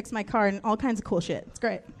love him. He fixed my car and all kinds of cool shit. It's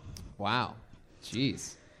great. Wow.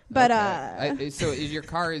 Jeez. But Okay. So is your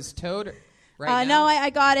car is towed right now? no, I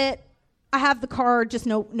got it. I have the car, just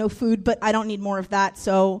no food, but I don't need more of that.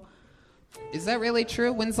 So, Is that really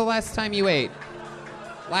true? When's the last time you ate?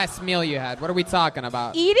 Last meal you had? What are we talking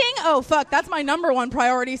about? eating? Oh fuck, that's my number one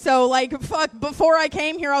priority. So like, fuck. Before I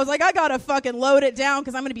came here, I was like, I gotta fucking load it down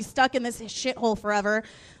because I'm gonna be stuck in this shithole forever.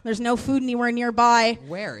 There's no food anywhere nearby.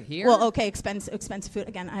 Where? Here? Well, okay, expensive food.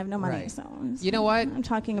 Again, I have no money, Right. so You know what? I'm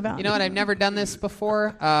talking about. You know what? I've never done this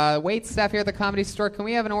before. Wait staff here at the Comedy Store, can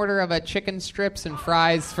we have an order of chicken strips and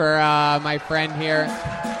fries for my friend here?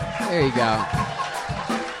 There you go.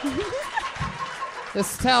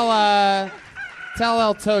 Just tell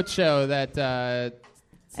El Tocho that it's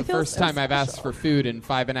the I feel first so time I've asked special. for food in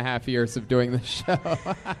 5.5 years of doing the show.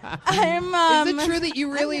 I'm. Is it true that you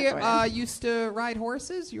I'm really here for it. used to ride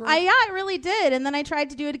horses? You were Yeah, I really did, and then I tried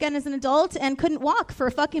to do it again as an adult and couldn't walk for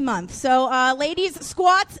a fucking month. So, ladies,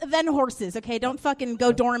 squats then horses. Okay, don't fucking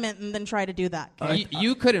go dormant and then try to do that. Okay?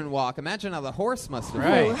 You couldn't walk. Imagine how the horse must have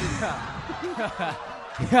Right. felt.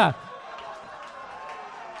 Yeah.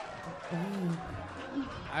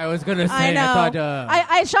 I was gonna say. I know. thought.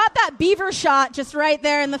 I shot that beaver shot just right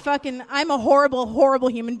there in the fucking. I'm a horrible, horrible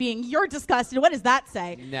human being. You're disgusted. What does that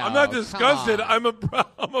say? No, I'm not come disgusted. on.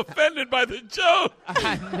 I'm offended by the joke.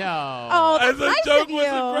 No. Oh, As that's a nice joke of was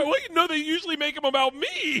you. well, you know they usually make them about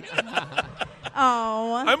me.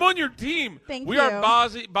 Oh. I'm on your team. Thank we you. are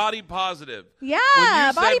body positive. Yeah, When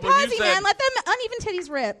you body said- when you posy, said- man. Let them uneven titties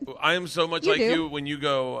rip. I am so much You like do. you when you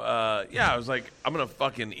go, I was like, I'm going to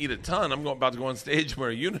fucking eat a ton. I'm about to go on stage and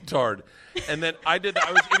wear a unitard. And then I did that.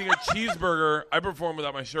 I was eating a cheeseburger. I performed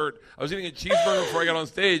without my shirt. I was eating a cheeseburger before I got on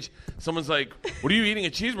stage. Someone's like, what are you eating a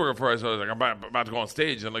cheeseburger for? So I was like, I'm about to go on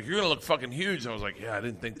stage. And I'm like, you're going to look fucking huge. And I was like, yeah, I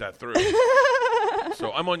didn't think that through.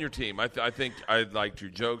 So I'm on your team. I think I liked your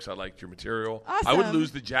jokes. I liked your material. I would Awesome.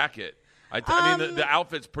 lose the jacket. I mean, the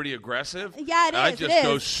outfit's pretty aggressive. Yeah, it I is, just it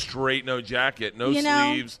go is. straight, no jacket, no You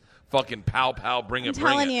know- sleeves, fucking pow, bring I'm it.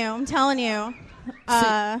 telling you.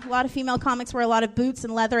 A lot of female comics wear a lot of boots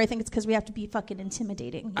and leather. I think it's because we have to be fucking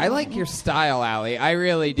intimidating. I like your style, Allie. I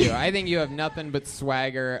really do. I think you have nothing but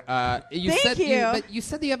swagger. You Thank said you. But you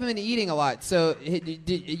said that you haven't been eating a lot. So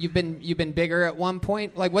you've been bigger at one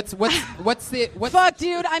point. Like what's Fuck,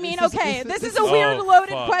 dude. I mean, okay, this is a Oh, weird, loaded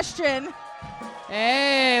fuck. question.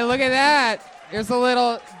 Hey, look at that. Here's a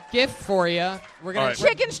little gift for you. We're gonna All right.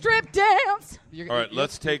 Chicken strip dance. All right,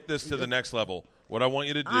 let's take this to the next level. What I want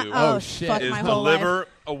you to do Oh, shit. fuck is my whole deliver life.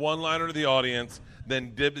 a one-liner to the audience,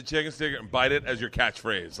 then dip the chicken sticker and bite it as your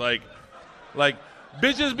catchphrase. Like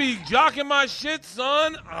bitches be jocking my shit,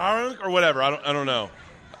 son, or whatever. I don't know.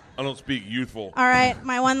 I don't speak youthful. All right,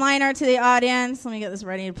 my one-liner to the audience. Let me get this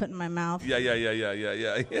ready to put in my mouth. Yeah.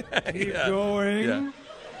 Keep going.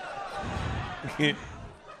 Yeah.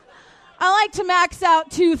 I like to max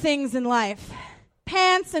out two things in life: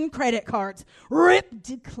 pants and credit cards. Rip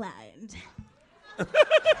declined.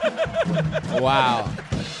 Wow.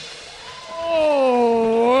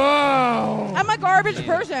 Oh, wow. I'm a garbage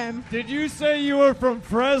person. Did you say you were from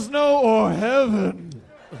Fresno or heaven?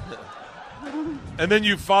 And then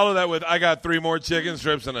you follow that with, I got 3 more chicken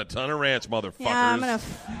strips and a ton of ranch, motherfuckers. Yeah, I'm gonna.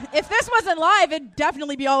 If this wasn't live, it'd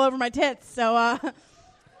definitely be all over my tits. So,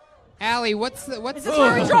 Allie, what's is this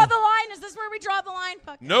where we draw the line? Is this where we draw the line?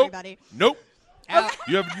 Fuck Nope. everybody. Nope.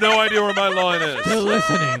 You have no idea where my line is. Still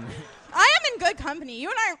listening. I am in good company. You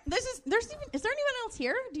and I. Is there anyone else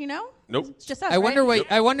here? Do you know? Nope. It's just us. I wonder right?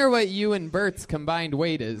 what I wonder what you and Bert's combined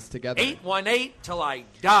weight is together. 818 till I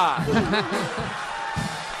die.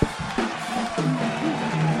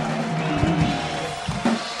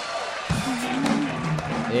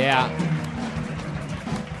 Yeah.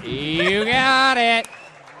 You got it.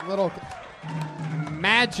 Little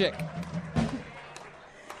magic.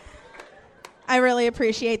 I really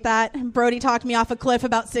appreciate that. Brody talked me off a cliff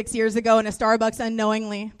about 6 years ago in a Starbucks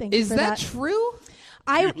unknowingly. Thank you Is for that true?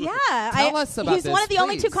 Tell us about he's this, one of the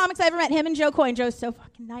only please. 2 comics I ever met. Him and Joe Coyne. Joe's so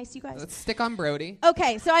fucking nice, you guys. Let's stick on Brody.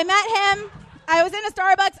 Okay, so I met him. I was in a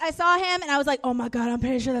Starbucks. I saw him, and I was like, "Oh my god, I'm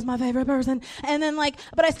pretty sure that's my favorite person." And then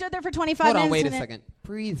but I stood there for 25 Hold minutes. on, wait a and second.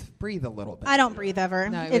 Breathe a little bit. I don't breathe ever.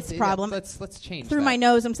 No, it's a problem. Let's change Through that. my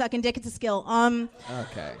nose, I'm sucking dick. It's a skill.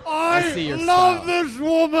 Okay. I see your love style. this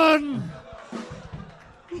woman.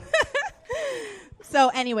 So,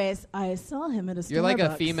 anyways, I saw him at a Starbucks. You're like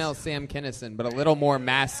a female Sam Kinison, but a little more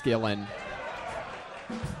masculine.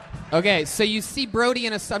 Okay, so you see Brody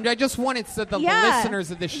in a... I just wanted so the listeners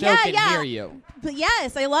of the show can hear you. But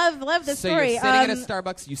yes, I love this So story. you're sitting at a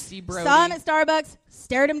Starbucks, you see Brody. Saw him at Starbucks,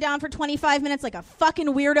 stared him down for 25 minutes like a fucking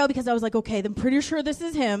weirdo because I was like, okay, I'm pretty sure this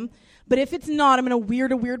is him. But if it's not, I'm going to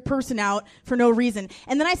weird a weird person out for no reason.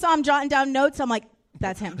 And then I saw him jotting down notes. I'm like,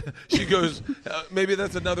 that's him. She goes, maybe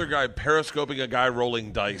that's another guy periscoping a guy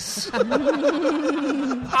rolling dice.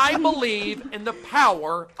 I believe in the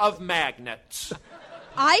power of magnets.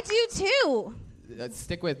 I do too.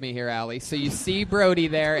 Stick with me here, Allie. So you see Brody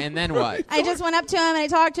there, and then what? I just went up to him and I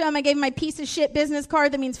talked to him. I gave him my piece of shit business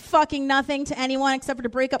card that means fucking nothing to anyone except for to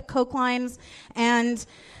break up coke lines. And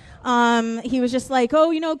he was just like,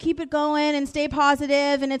 oh, keep it going and stay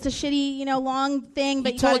positive. And it's a shitty, long thing.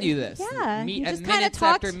 But He told you this. Yeah. He just kind of minutes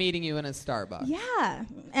talked. after meeting you in a Starbucks. Yeah.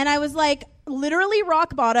 And I was like, literally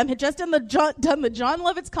rock bottom. Had just done the John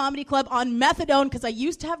Lovitz Comedy Club on methadone because I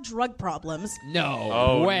used to have drug problems.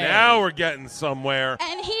 No way. Now we're getting somewhere.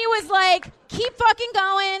 And he was like, keep fucking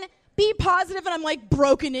going. Be positive. And I'm like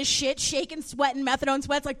broken as shit, shaking, sweating, methadone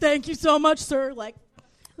sweats. Like, thank you so much, sir. Like,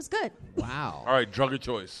 it was good. Wow. All right, drug of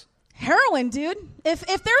choice. Heroin, dude. If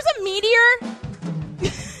there's a meteor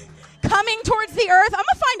coming towards the earth, I'm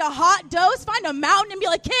going to find a hot dose, find a mountain, and be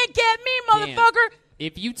like, can't get me, motherfucker.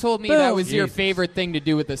 If you told me Boom. that was your favorite thing to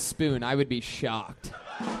do with a spoon, I would be shocked.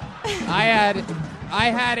 I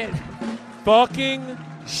had it. Fucking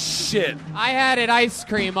shit. I had it ice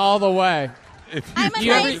cream all the way. If I'm a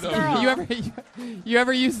nice girl. You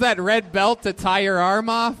ever use that red belt to tie your arm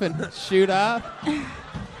off and shoot up?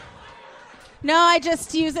 No, I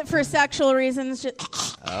just use it for sexual reasons.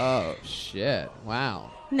 Oh, shit.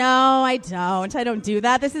 Wow. No, I don't. I don't do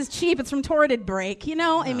that. This is cheap. It's from Torrid Break.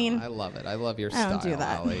 I mean. I love it. I love your I style, don't do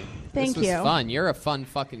that. Allie. Thank this was you. fun. You're a fun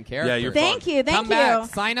fucking character. Yeah, you're Thank fun. you. Thank Come you.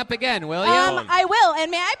 back. Sign up again, will you? I will.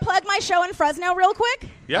 And may I plug my show in Fresno real quick?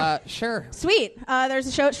 Yeah. Sure. Sweet. There's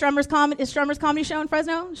a show at Strummer's Comedy Show in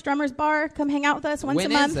Fresno. Strummer's Bar. Come hang out with us once When a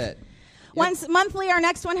month. is it? Once monthly. Our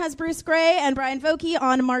next one has Bruce Gray and Brian Vokey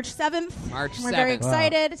on March 7th. March We're very 7th.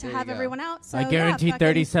 excited to There you have go. everyone out. So, I guarantee yeah, fucking-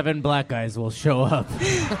 37 black guys will show up.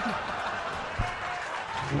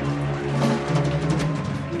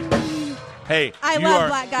 Hey, I you love are,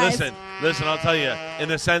 black guys. Listen, I'll tell you, in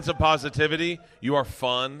the sense of positivity, you are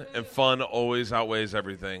fun, and fun always outweighs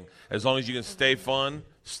everything. As long as you can stay fun,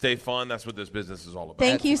 that's what this business is all about.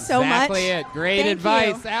 Thank you so much. Exactly it. Great Thank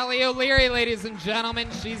advice. you. Allie O'Leary, ladies and gentlemen.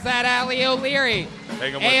 She's at Allie O'Leary.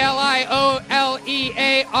 Take 'em with you.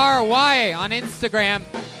 ALIOLEARY on Instagram.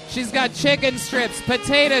 She's got chicken strips,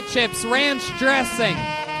 potato chips, ranch dressing.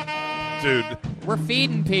 Dude, We're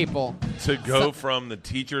feeding people. to go from the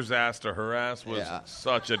teacher's ass to her ass was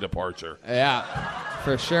such a departure. Yeah,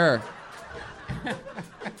 for sure.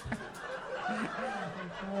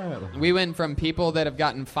 We went from people that have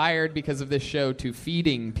gotten fired because of this show to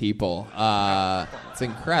feeding people. It's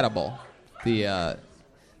incredible.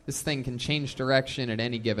 This thing can change direction at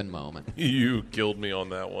any given moment. You killed me on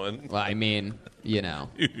that one. Well, I mean, You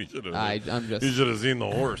should have seen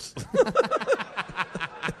the horse.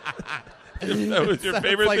 If that was your Sounds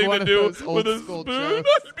favorite like thing one to of do those old with a school spoon, jokes.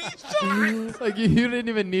 I'd be shocked. Like you didn't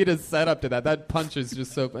even need a setup to that. That punch is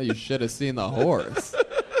just so. You should have seen the horse.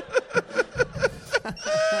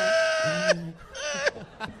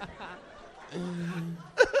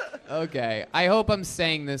 Okay, I hope I'm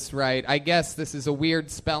saying this right. I guess this is a weird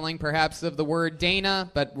spelling, perhaps, of the word Dana,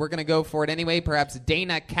 but we're going to go for it anyway. Perhaps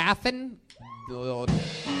Dana Caffin?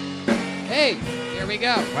 Hey, here we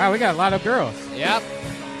go. Wow, we got a lot of girls. Yep.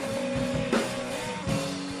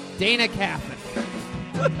 Dana Caffin.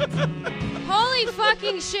 Holy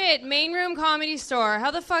fucking shit. Main Room Comedy Store. How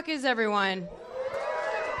the fuck is everyone?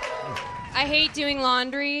 I hate doing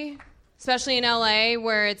laundry, especially in LA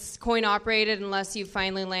where it's coin operated unless you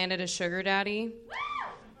finally landed a sugar daddy.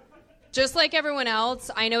 Just like everyone else,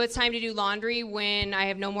 I know it's time to do laundry when I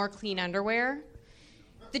have no more clean underwear.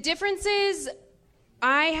 The difference is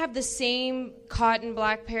I have the same cotton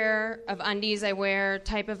black pair of undies I wear,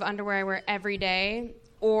 type of underwear I wear every day,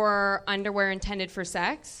 or underwear intended for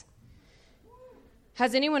sex.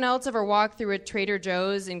 Has anyone else ever walked through a Trader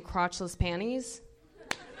Joe's in crotchless panties?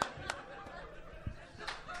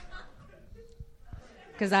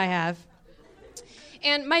 Because I have.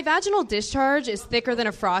 And my vaginal discharge is thicker than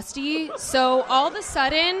a Frosty, so all of a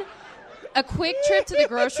sudden, a quick trip to the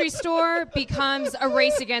grocery store becomes a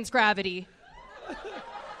race against gravity.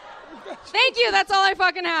 Thank you, that's all I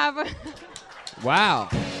fucking have. Wow.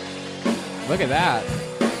 Look at that.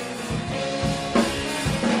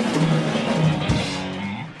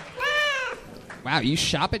 Wow, you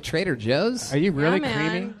shop at Trader Joe's? Are you really Yeah, man.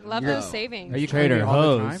 creamy? Love those savings. Are you Trader creamy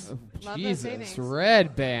all the Joe's. time? Love those Jesus, savings.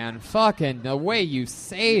 Red Band. Fucking the way you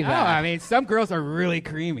say No, that. I mean, some girls are really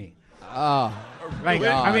creamy. Oh. Like,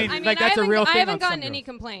 God. I mean, like that's a real thing. I haven't on gotten some any girls.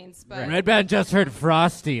 complaints, but Red Band just heard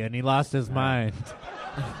Frosty and he lost his mind.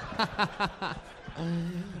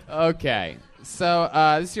 Okay. So,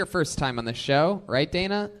 this is your first time on the show, right,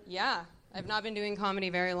 Dana? yeah, I've not been doing comedy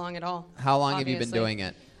very long at all. How long have you been obviously. doing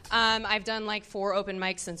it? I've done like 4 open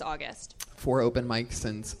mics since August. 4 open mics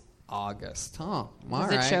since August. Huh. All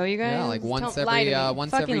Does it right. show you guys? Yeah, like once Don't lie to every me.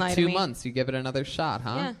 once Fucking every lie to 2 me. months you give it another shot,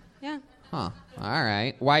 huh? Yeah, yeah. Huh. All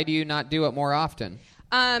right. Why do you not do it more often?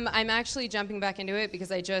 I'm actually jumping back into it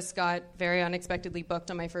because I just got very unexpectedly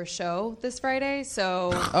booked on my first show this Friday.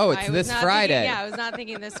 So Oh, it's I was this not Friday. Thinking, yeah, I was not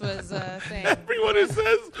thinking this was a thing. Everyone who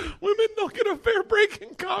says women don't get a fair break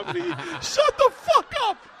in comedy, shut the fuck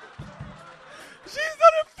up. She's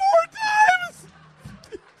done it 4 times.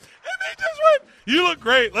 And they just went, you look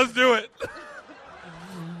great. Let's do it.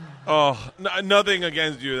 Oh, nothing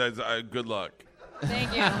against you. That's good luck.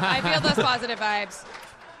 Thank you. I feel those positive vibes.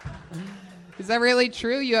 Is that really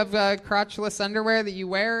true? You have crotchless underwear that you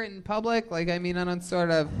wear in public? Like, I mean, I don't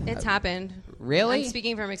sort of... It's happened. Really? I'm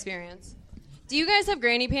speaking from experience. Do you guys have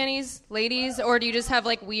granny panties, ladies, or do you just have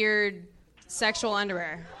like weird sexual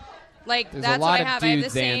underwear? Like There's that's a lot what I of have. I have the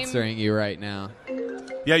dudes same. answering you right now.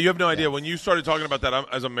 Yeah, you have no idea. When you started talking about that,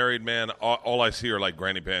 as a married man, all I see are like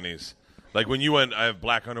granny panties. Like when you went, I have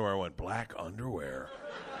black underwear. I went, black underwear?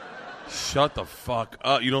 Shut the fuck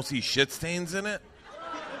up. You don't see shit stains in it?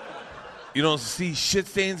 You don't see shit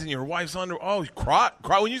stains in your wife's underwear? Oh,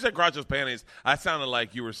 when you said crotchless panties, that sounded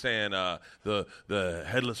like you were saying the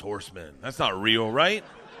headless horseman. That's not real, right?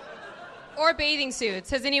 Or bathing suits.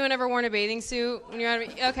 Has anyone ever worn a bathing suit when you're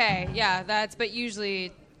okay? Yeah, but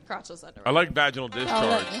usually crotchless underwear. I like vaginal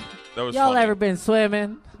discharge. That was Y'all funny. ever been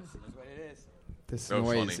swimming? This That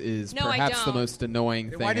was noise funny. is No, I perhaps the don't. most annoying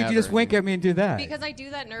thing Why did ever. you just wink at me and do that? Because I do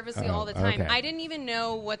that nervously Oh, all the time. okay. I didn't even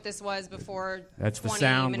know what this was before. That's the 20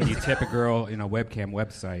 sound when you minutes tip a ago. girl in a webcam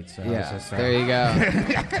website. So Yeah, it's just, there you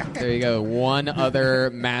go. There you go. One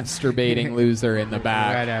other masturbating loser in the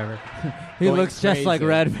back. Whatever. He Going looks just like crazy.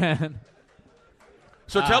 Red Band.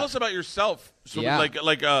 So tell us about yourself. So Yeah.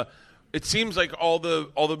 it seems like all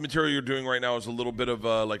the material you're doing right now is a little bit of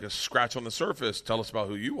like a scratch on the surface. Tell us about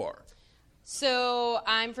who you are. So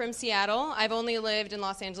I'm from Seattle. I've only lived in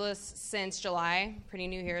Los Angeles since July. Pretty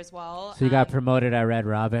new here as well. So you got promoted at Red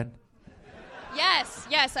Robin? Yes,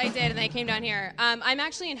 I did, and I came down here. I'm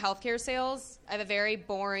actually in healthcare sales. I have a very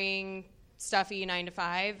boring, stuffy 9 to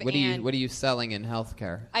 5. What and are you selling in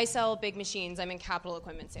healthcare? I sell big machines. I'm in capital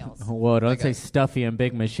equipment sales. Whoa, don't Like say a- stuffy and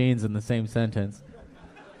big machines in the same sentence.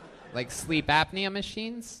 Like sleep apnea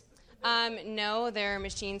machines? No, they're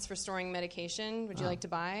machines for storing medication. Would you like to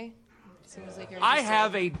buy? Seems like you're I interested.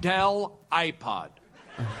 have a Dell iPod.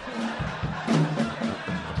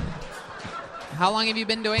 How long have you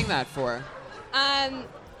been doing that for?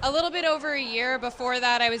 A little bit over a year. Before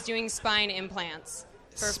that, I was doing spine implants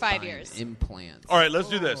for 5 years. Implants. All right, let's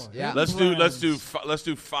do this. Yeah. Let's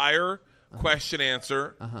do fire, question,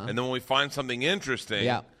 answer, and then when we find something interesting,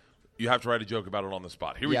 Yeah. you have to write a joke about it on the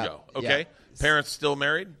spot. Here we Yeah. go. Okay. Yeah. Parents still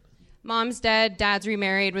married? Mom's dead. Dad's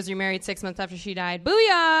remarried. Was remarried 6 months after she died.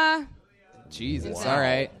 Booyah! Jesus. Wow. All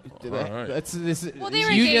right. right. Let's, Well, they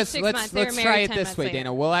were you engaged just 6 let's months. They were let's married try it 10 this months way, later.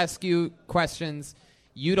 Dana. We'll ask you questions.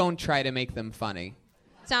 You don't try to make them funny.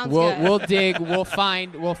 Sounds we'll, good. We'll dig. We'll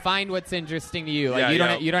find what's interesting to you. Like you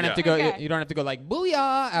don't have to go. Okay. You don't have to go like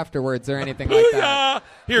booyah afterwards or anything like that.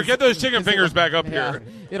 Here, get those chicken fingers back up here.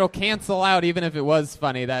 It'll cancel out even if it was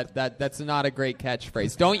funny. That's not a great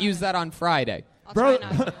catchphrase. Don't use that on Friday.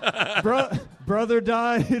 Brother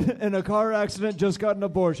died in a car accident, just got an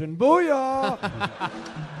abortion. Booyah!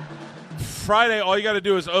 Friday, all you got to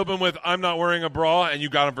do is open with "I'm not wearing a bra," and you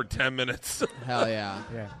got him for 10 minutes. Hell yeah.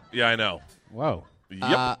 Yeah, I know. Whoa. Yep.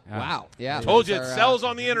 Wow. Yeah. Told you it sells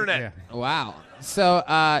on the internet. Wow.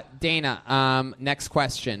 So, Dana, next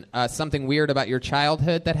question. Something weird about your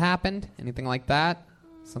childhood that happened? Anything like that?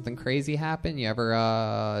 Something crazy happened? You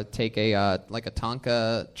ever take a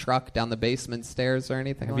Tonka truck down the basement stairs or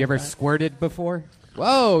anything Have like you ever that? squirted before?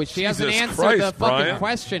 Whoa, she hasn't Jesus answered Christ, the fucking Brian.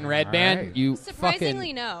 question, Red Band. Right. You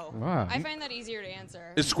Surprisingly, fucking... no. Wow. I find that easier to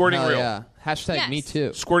answer. Is squirting Hell real? yeah. Hashtag Yes. me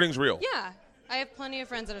too. Squirting's real. Yeah. I have plenty of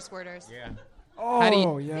friends that are squirters. Yeah. Oh, How do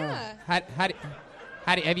you- yeah.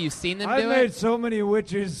 Have you seen them I've do made it? so many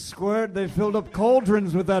witches squirt, they filled up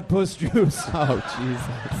cauldrons with that puss juice. Oh,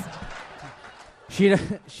 Jesus.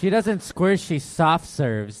 She doesn't squirt, she soft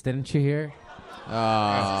serves. Didn't you hear? Oh,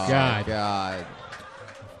 God. God.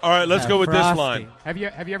 All right, let's go with Frosty. this line. Have you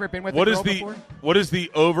ever been with What a is girl the before? what is the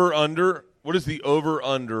over under? What is the over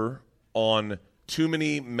under on too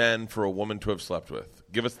many men for a woman to have slept with?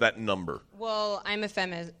 Give us that number. Well, I'm a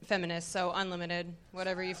feminist, so unlimited.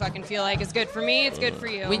 Whatever you fucking feel like is good for me, it's good for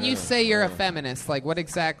you. When you say you're a feminist, like, what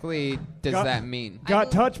exactly does Got- that mean?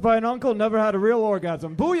 Got touched by an uncle, never had a real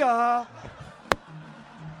orgasm. Booyah!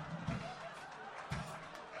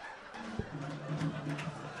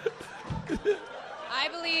 I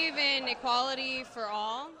believe in equality for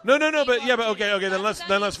all. No, but okay. Then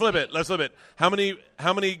let's flip it. Let's flip it. How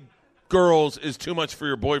many girls is too much for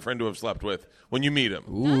your boyfriend to have slept with when you meet him?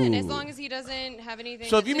 None, as long as he doesn't have anything.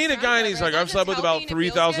 So if you that's meet a guy and he's like, as long I've as slept with it's about healthy and it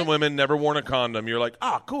feels 3,000 good. women, never worn a condom, you're like,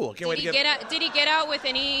 cool, can't wait to get. Did he get out with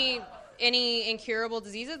any incurable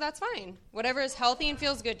diseases? That's fine. Whatever is healthy and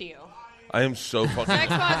feels good to you. I am so fucking. Sex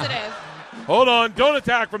positive. Hold on, don't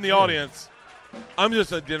attack from the audience. I'm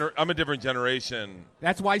just I'm a different generation.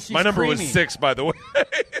 That's why she's My number creamy. was 6, by the way.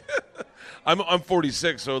 I'm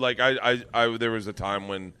 46, so like I there was a time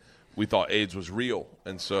when we thought AIDS was real,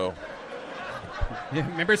 and so. Yeah,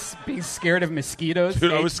 remember being scared of mosquitoes?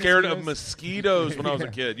 Dude, I AIDS was scared of mosquitoes? mosquitoes when I was a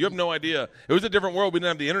kid. You have no idea. It was a different world. We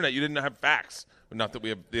didn't have the internet. You didn't have facts. Not that we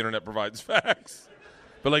have the internet provides facts.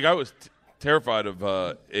 But like I was terrified of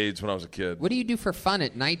AIDS when I was a kid. What do you do for fun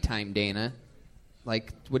at nighttime, Dana?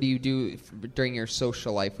 Like, what do you do during your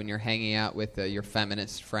social life when you're hanging out with your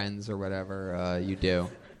feminist friends or whatever you do?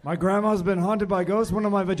 My grandma's been haunted by ghosts. One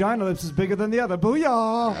of my vagina lips is bigger than the other. Booyah!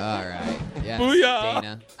 All right. Yes, Booyah!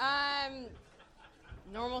 Dana.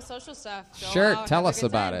 Normal social stuff. Go Sure, out, tell have a us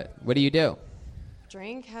good about time. it. What do you do?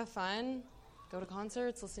 Drink, have fun, go to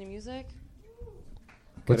concerts, listen to music.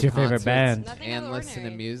 What's Go your to favorite concerts band? Nothing And out of the listen to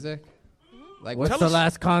ordinary. music? Like, What's Tell the us-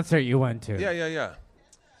 last concert you went to? Yeah.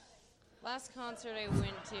 Last concert I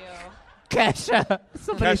went to. Kesha.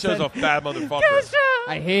 Somebody Kesha's said, a bad motherfucker. Kesha.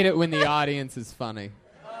 I hate it when the audience is funny.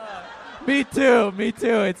 Me too.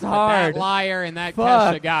 It's But hard. that liar and that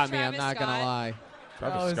Fuck. Kesha got me. I'm Travis not going to Scott. lie. That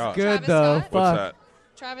Travis was Scott. good Travis though. Scott? What's Fuck. that?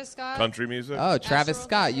 Travis Scott. Country music? Oh, Travis Astral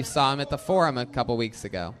Scott. You saw him at the Forum a couple weeks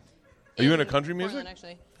ago. Are you into country music? Portland,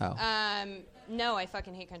 actually. Oh. No, I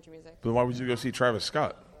fucking hate country music. Then why would you go see Travis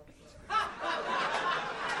Scott?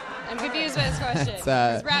 I'm confused by this question. It's,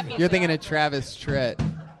 It's rap music. you're thinking of Travis Tritt.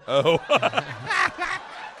 Oh.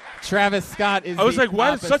 Travis Scott is I was the like,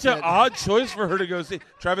 why is such an opposite. odd choice for her to go see?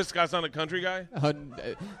 Travis Scott's not a country guy?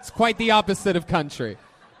 It's quite the opposite of country.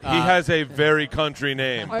 He has a very country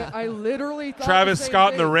name. I literally thought Travis the same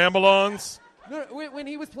Scott and the thing. Ramble-Ons? No, when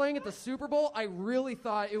he was playing at the Super Bowl, I really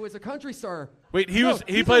thought it was a country star. Wait, he No,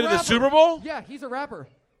 he's played a at the rapper. Super Bowl? Yeah, he's a rapper.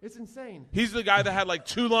 It's insane. He's the guy that had like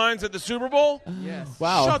 2 lines at the Super Bowl? Yes.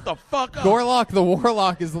 Wow. Shut the fuck up. Gorlock the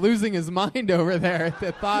Warlock is losing his mind over there at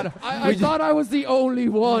the thought of, I thought I was the only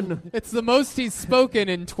one. it's the most he's spoken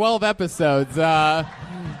in 12 episodes. To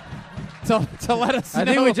let us know. I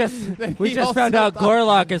think we that just he found also out thought-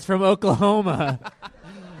 Gorlock is from Oklahoma.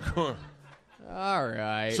 All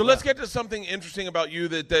right. So let's get to something interesting about you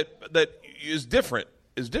that is different.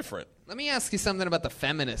 Let me ask you something about the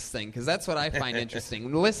feminist thing, because that's what I find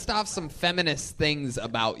interesting. List off some feminist things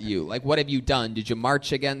about you. Like, what have you done? Did you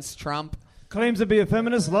march against Trump? Claims to be a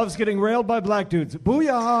feminist, loves getting railed by black dudes.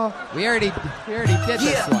 Booyah! We already did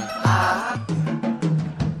this one.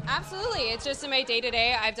 Absolutely. It's just in my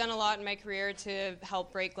day-to-day, I've done a lot in my career to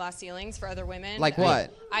help break glass ceilings for other women. Like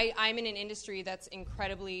what? I'm in an industry that's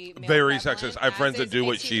incredibly male Very prevalent, sexist. I have friends that do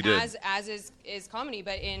what she did. As is comedy,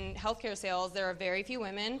 but in healthcare sales, there are very few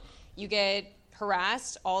women. You get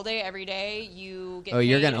harassed all day, every day. You get. Oh,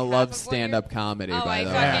 you're paid gonna half love of what stand-up comedy. Oh, by the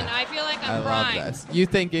way, I feel like I'm I crying. love this.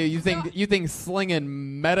 You think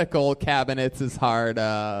slinging medical cabinets is hard?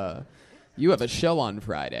 You have a show on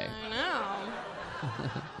Friday. I know.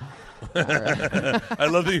 I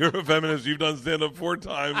love that you're a feminist. You've done stand-up 4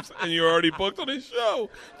 times, and you're already booked on his show.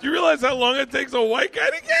 Do you realize how long it takes a white guy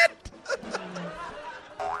to get?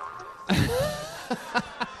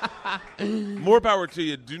 More power to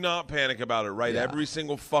you. Do not panic about it. Write every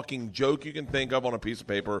single fucking joke you can think of on a piece of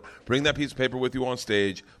paper. Bring that piece of paper with you on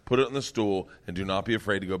stage. Put it on the stool, and do not be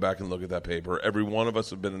afraid to go back and look at that paper. Every one of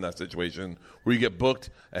us have been in that situation where you get booked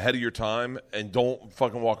ahead of your time, and don't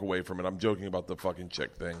fucking walk away from it. I'm joking about the fucking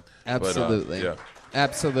chick thing. Absolutely. But,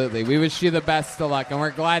 Absolutely. We wish you the best of luck, and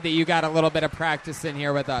we're glad that you got a little bit of practice in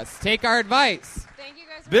here with us. Take our advice. Thank you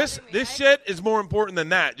guys for This having me. shit is more important than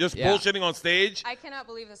that. Just bullshitting on stage. I cannot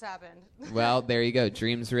believe this happened. Well, there you go.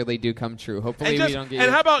 Dreams really do come true. Hopefully we don't get And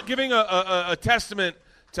you. how about giving a testament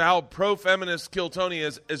to how pro-feminist Kill Tony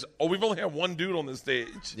is we've only had one dude on this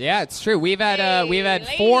stage. Yeah, it's true. We've had ladies,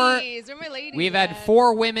 where my ladies we've had at?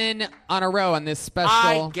 4 women on a row on this special.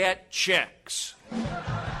 I get chicks.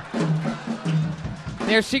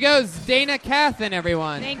 There she goes, Dana Cathan,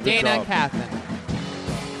 everyone. Thank you. Dana Good job. Cathan.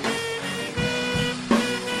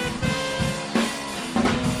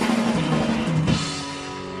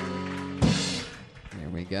 There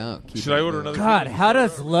we go. Keep Should it I order moving. another? God, how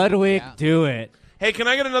does Ludwig do it? Hey, can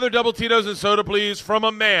I get another double Tito's and soda, please, from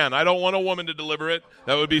a man? I don't want a woman to deliver it.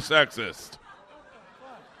 That would be sexist.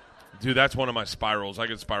 Dude, that's one of my spirals. I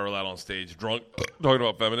could spiral out on stage drunk talking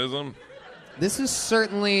about feminism. This is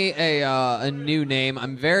certainly a new name.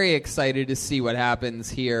 I'm very excited to see what happens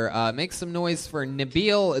here. Make some noise for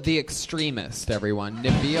Nabil the Extremist, everyone.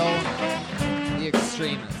 Nabil the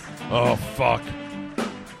Extremist. Oh, fuck.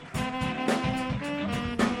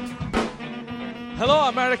 Hello,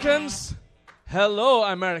 Americans. Hello,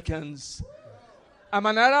 Americans. I'm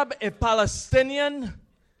an Arab, a Palestinian.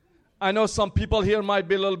 I know some people here might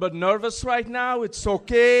be a little bit nervous right now. It's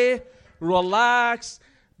okay. Relax.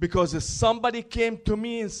 Because if somebody came to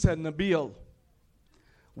me and said, Nabil,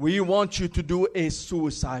 we want you to do a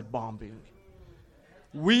suicide bombing.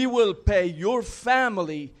 We will pay your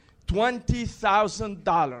family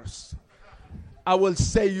 $20,000. I will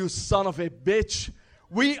say, you son of a bitch,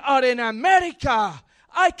 we are in America.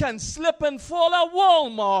 I can slip and fall at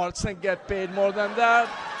Walmarts and get paid more than that.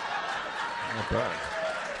 Not bad.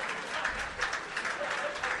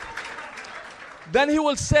 Then he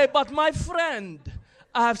will say, but my friend,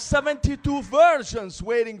 I have 72 versions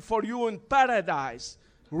waiting for you in paradise.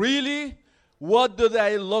 Really? What do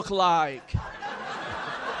they look like?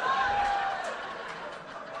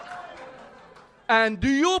 And do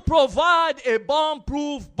you provide a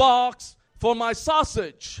bomb-proof box for my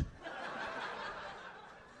sausage?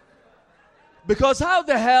 Because how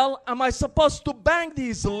the hell am I supposed to bang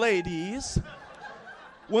these ladies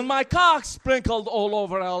when my cock's sprinkled all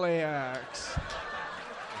over LAX?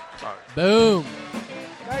 Boom.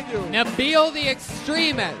 Thank you. Nabil the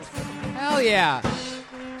Extremist. Hell yeah.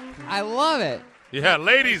 I love it. Yeah,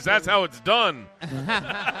 ladies, that's how it's done. Thank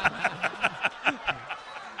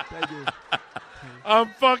you. I'm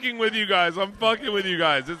fucking with you guys.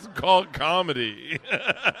 It's called comedy.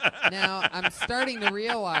 Now, I'm starting to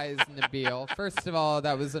realize, Nabil, first of all,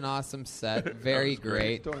 that was an awesome set. Very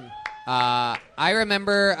great. I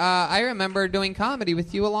remember doing comedy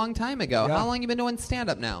with you a long time ago. Yeah. How long you been doing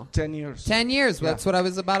stand-up now? 10 years. 10 years. Yeah. That's what I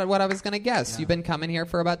was going to guess. Yeah. You've been coming here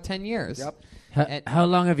for about 10 years. Yep. How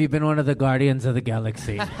long have you been one of the Guardians of the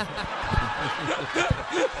Galaxy?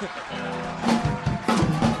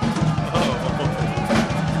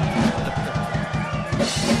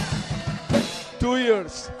 2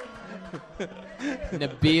 years.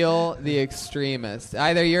 Nabil the Extremist.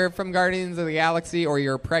 Either you're from Guardians of the Galaxy or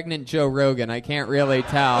you're pregnant Joe Rogan. I can't really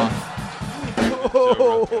tell.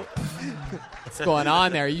 What's going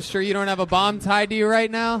on there? Are you sure you don't have a bomb tied to you right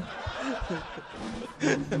now?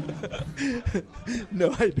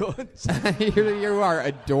 No, I don't. You are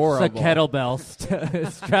adorable. It's a kettlebell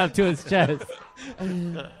strapped to his chest.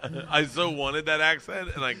 I so wanted that accent,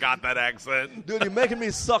 and I got that accent. Dude, you're making me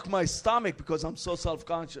suck my stomach because I'm so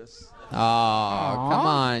self-conscious. Oh, come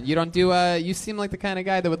on. You don't do you seem like the kind of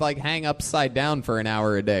guy that would like hang upside down for an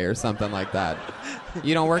hour a day or something like that.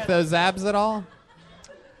 You don't work those abs at all?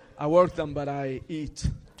 I work them, but I eat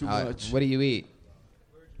too much. What do you eat?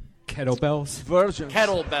 Kettlebells. Virgins.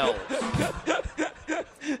 Kettlebells.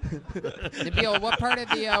 Nabil,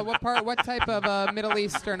 what type of Middle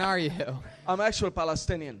Eastern are you? I'm actually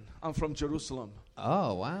Palestinian. I'm from Jerusalem.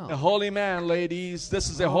 Oh, wow. A holy man, ladies. This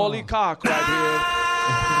is a holy cock right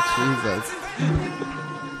Jesus.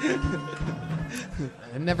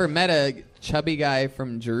 I've never met a chubby guy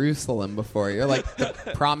from Jerusalem before. You're like the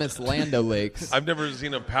promised Land O'Lakes. I've never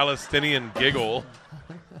seen a Palestinian giggle.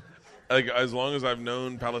 Like, as long as I've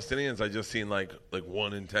known Palestinians, I've just seen like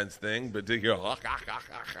one intense thing. But to hear,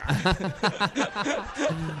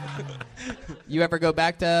 You ever go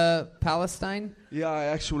back to Palestine? here. Yeah, I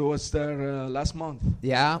actually was there last month.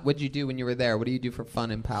 Yeah? What'd you do when you were there? What do you do for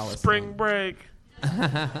fun in Palestine? Spring break.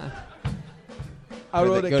 I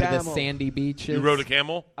rode a go camel. to the sandy beaches. You rode a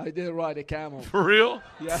camel? I did ride a camel. For real?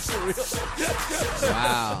 Yes, for real.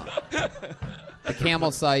 Wow. The camel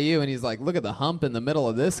saw you and he's like, look at the hump in the middle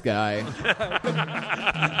of this guy.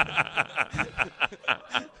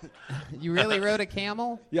 You really rode a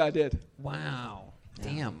camel? Yeah, I did. Wow.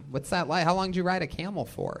 Damn. What's that like? How long did you ride a camel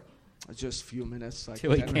for? Just a few minutes. Like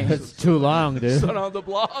Till he 10 came. minutes. It's too long, dude. Sit on the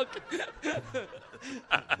block.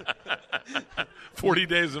 40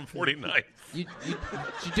 days and 40 nights. Did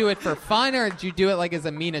you do it for fun or did you do it like as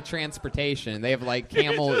a mean of transportation? They have like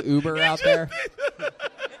camel Uber out there?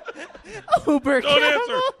 Uber Don't camel.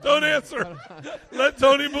 answer. Don't answer. Let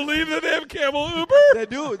Tony believe that they have camel Uber. They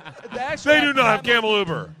do. They do not have camel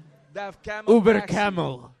Uber. They have camel Uber taxi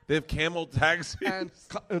camel. They have camel taxi. and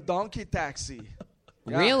donkey taxi.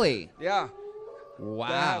 Yeah. Really? Yeah.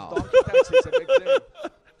 Wow. Donkey taxi is a big thing.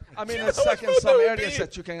 I mean, it's like in some areas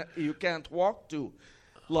that you can't walk to,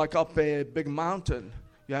 like up a big mountain.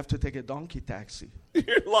 You have to take a donkey taxi.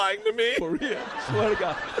 You're lying to me. For real. Swear to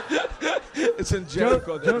God. It's in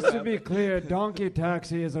Jericho. Just to be clear, donkey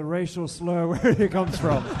taxi is a racial slur where it comes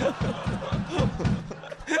from.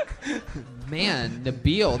 Man,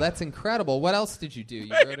 Nabil, that's incredible. What else did you do?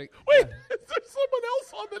 You rode a, Wait, is there someone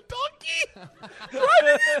else on the donkey?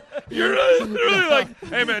 You're really like,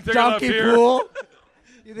 hey man, take Donkey a left here. pool?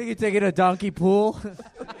 You think you're taking a donkey pool?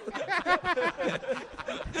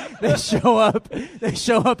 They show up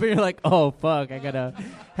and you're like, oh fuck, I gotta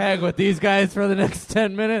hang with these guys for the next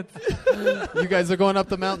 10 minutes. You guys are going up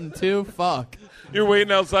the mountain too? Fuck. You're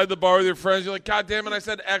waiting outside the bar with your friends. You're like, God damn it, I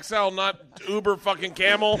said XL, not Uber fucking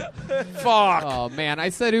camel. Fuck. Oh man, I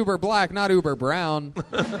said Uber Black, not Uber Brown.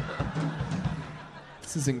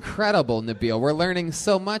 This is incredible, Nabil. We're learning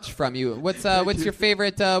so much from you. What's your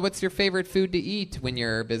favorite food to eat when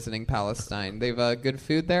you're visiting Palestine? They've good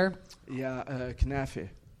food there? Yeah, knafe.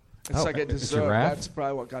 It's Oh. like a A dessert. giraffe? That's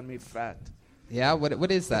probably what got me fat. Yeah,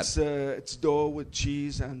 what is that? It's dough with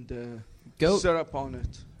cheese and Goat- syrup on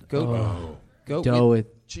it. Goat Dough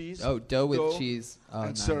with cheese. Oh, dough with cheese. Oh, and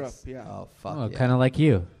nice. syrup. Yeah. Oh, fuck. Oh, yeah. kind of like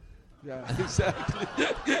you. Yeah, exactly.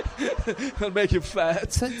 It'll make you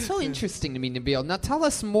fat. So, it's so interesting to me, Nabil. Now tell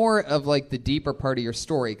us more of like the deeper part of your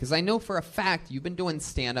story, because I know for a fact you've been doing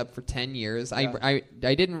stand-up for 10 years. Yeah. I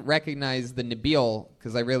didn't recognize the Nabil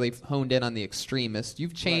because I really honed in on the extremist.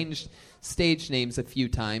 You've changed stage names a few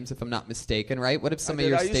times, if I'm not mistaken, right? What if some of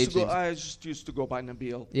your stage names? I just used to go by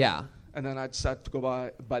Nabil. Yeah. And then I decided to go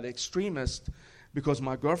by the extremist because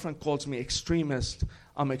my girlfriend calls me extremist.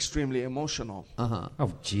 I'm extremely emotional. Uh-huh.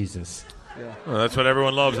 Oh, Jesus. Yeah. Well, that's what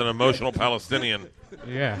everyone loves, an emotional Palestinian.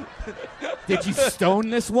 Yeah. Did you stone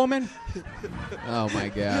this woman? Oh, my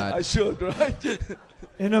God. I should, right?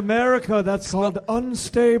 In America, that's called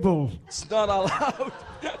unstable. It's not allowed.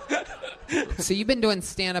 So you've been doing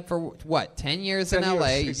stand-up for, what, 10 years 10 in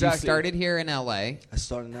L.A.? years, exactly. You started here in L.A. I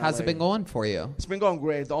started in How's LA. it been going for you? It's been going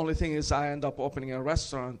great. The only thing is I ended up opening a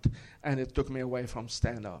restaurant, and it took me away from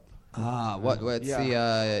stand-up. Ah, what's Yeah.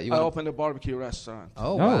 the... you I wanna- opened a barbecue restaurant.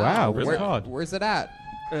 Oh, wow. What's it called? Where's it at?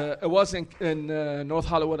 It was in North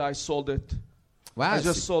Hollywood. I sold it. Wow. I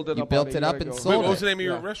just so sold it you about built a it year up and ago. sold Wait, what was it. the name of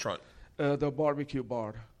your Yeah. restaurant? The barbecue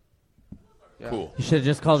bar. Yeah. Cool. You should have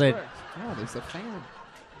just called it. Oh, there's a fan.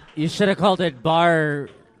 You should have called it Bar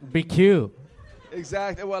BQ.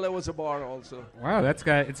 Exactly. Well, it was a bar also. Wow, it's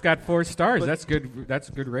got 4 stars. But- that's good. That's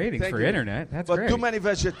good ratings Thank for you. internet. That's but great. too many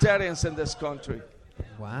vegetarians in this country.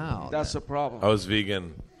 Wow. That's the problem. I was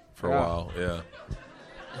vegan for a Yeah. while, yeah.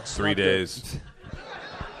 3 not good. days.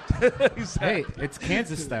 Hey, it's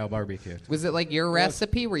Kansas style barbecue. Was it like your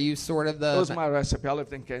recipe? Were you sort of That the... was my recipe. I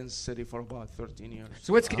lived in Kansas City for about 13 years.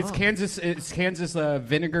 So it's Kansas. It's Kansas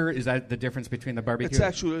vinegar. Is that the difference between the barbecue? It's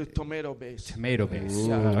actually tomato based. tomato based.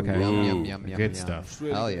 Ooh, Okay. Yum, yum, Good yum. stuff. It's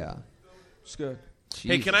really Hell good. yeah. It's good.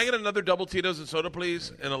 Hey, can I get another double Tito's and soda,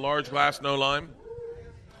 please, in a large glass, no lime?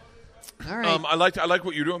 All right. I like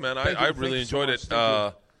what you're doing, man. Thank I you. really Thank you so enjoyed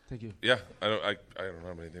much. it. Thank Thank you. Yeah, I don't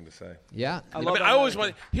have anything to say. Yeah. I always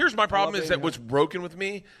want. Here's my problem: is that what's broken with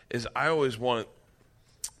me is I always want.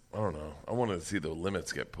 I don't know. I want to see the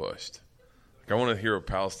limits get pushed. Like I want to hear a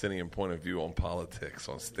Palestinian point of view on politics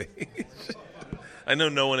on stage. I know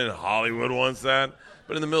no one in Hollywood wants that,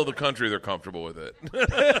 but in the middle of the country, they're comfortable with it.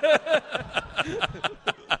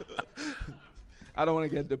 I don't want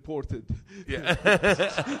to get deported. Yeah.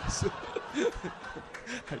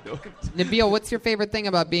 I don't. Nabil, what's your favorite thing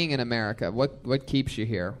about being in America? What keeps you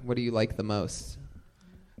here? What do you like the most?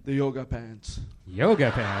 The yoga pants.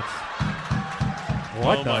 Yoga pants?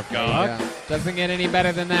 What Oh the my fuck? God. Yeah. Doesn't get any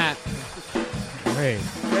better than that. Great.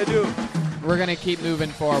 I do. We're going to keep moving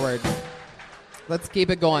forward. Let's keep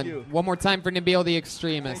it going. One more time for Nabil the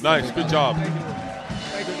Extremist. Nice. Good job.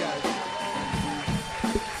 Thank you,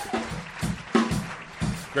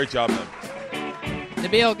 guys. Great job, man.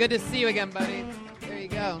 Nabil, good to see you again, buddy. There you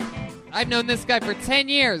go. I've known this guy for 10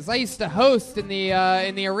 years. I used to host in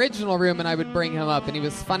the original room, and I would bring him up, and he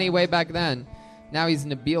was funny way back then. Now he's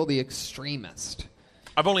Nabil the Extremist.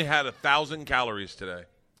 I've only had 1,000 calories today.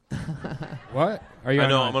 What? Are you? I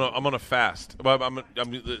know. on I'm on a fast. I'm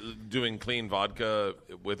doing clean vodka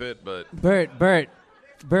with it, but Bert,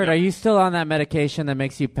 are you still on that medication that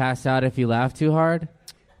makes you pass out if you laugh too hard?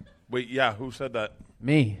 wait, yeah. Who said that?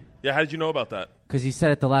 Me. Yeah. How did you know about that? Because you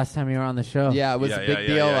said it the last time you were on the show. Yeah, it was a big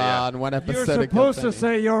deal on one episode. You're supposed to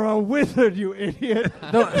say you're a wizard, you idiot.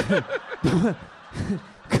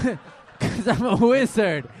 Because I'm a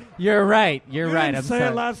wizard. You're right. You're You right. didn't I'm say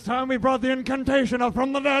sorry. it last time we brought the incantation up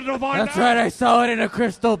from the dead to find That's out. right. I saw it in a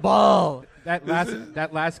crystal ball.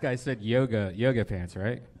 That last guy said yoga pants,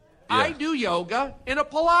 right? I do yoga in a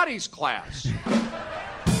Pilates class.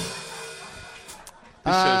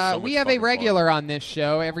 We have a regular on this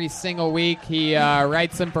show every single week. He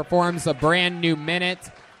writes and performs a brand new minute.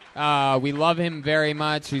 We love him very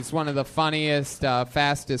much. He's one of the funniest,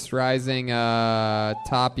 fastest rising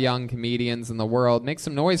top young comedians in the world. Make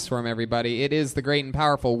some noise for him, everybody. It is the great and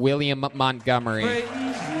powerful William Montgomery.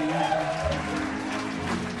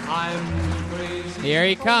 Here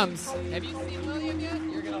he comes. Have you seen William yet?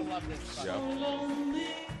 You're going to love this stuff.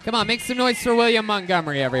 Come on, make some noise for William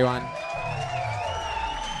Montgomery, everyone.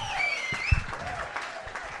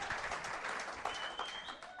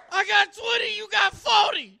 I got 20, you got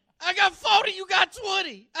 40. I got 40, you got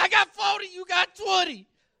 20. I got 40, you got 20.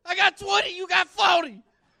 I got 20, you got 40.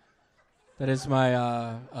 That is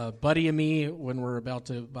my buddy and me when we're about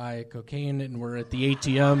to buy cocaine and we're at the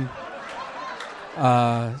ATM.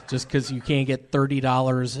 Just because you can't get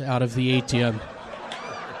 $30 out of the ATM.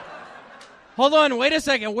 Hold on, wait a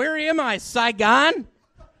second. Where am I? Saigon?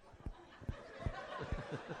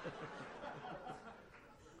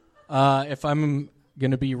 If I'm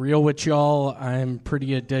going to be real with y'all, I'm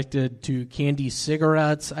pretty addicted to candy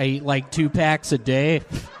cigarettes. I eat like 2 packs a day.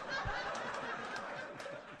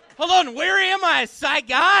 Hold on, where am I?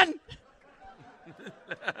 Saigon?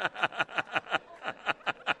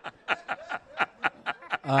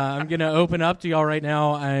 I'm gonna open up to y'all right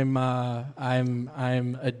now. I'm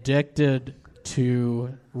addicted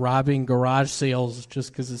to robbing garage sales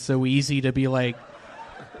just because it's so easy to be like,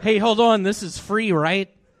 "Hey, hold on, this is free, right?"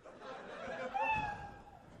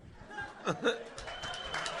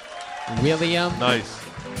 William Nice.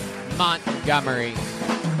 Montgomery.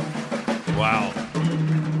 Wow.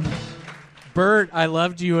 Bert, I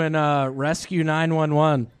loved you in Rescue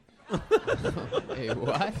 911. Hey,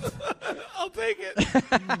 what? I'll take it.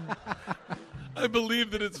 I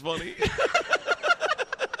believe that it's funny.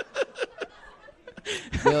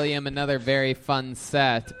 William, another very fun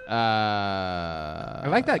set. I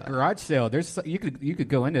like that garage sale. You could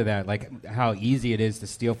go into that, like how easy it is to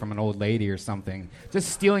steal from an old lady or something. Just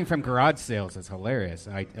stealing from garage sales is hilarious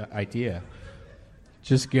idea.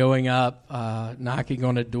 Just going up, knocking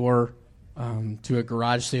on a door to a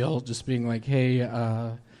garage sale, just being like, "Hey,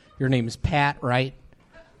 your name is Pat, right?"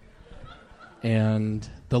 And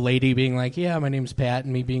the lady being like, "Yeah, my name's Pat,"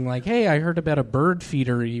 and me being like, "Hey, I heard about a bird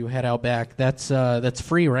feeder you had out back. That's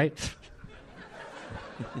free, right?"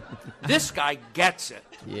 This guy gets it.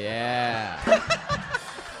 Yeah.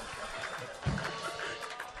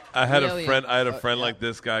 I had William. a friend like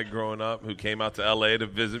this guy growing up who came out to L.A. to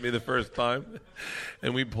visit me the first time,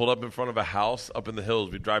 and we pulled up in front of a house up in the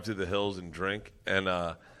hills. We drive through the hills and drink, and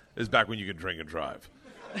this is back when you could drink and drive,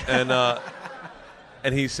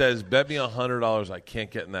 and he says, "Bet me $100 I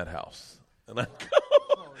can't get in that house," and I go,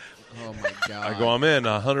 "Oh my god!" I go, "I'm in."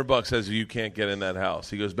 $100 says you can't get in that house.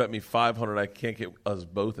 He goes, "Bet me $500 I can't get us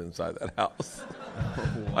both inside that house."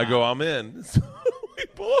 Wow. I go, "I'm in." So we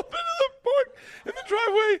pull up into the park in the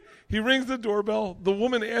driveway. He rings the doorbell. The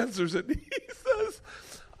woman answers it. He says,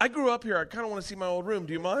 I grew up here. I kind of want to see my old room.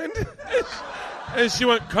 Do you mind? And she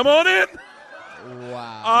went, come on in.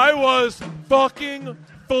 Wow. I was fucking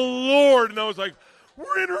floored. And I was like,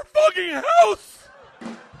 we're in her fucking house.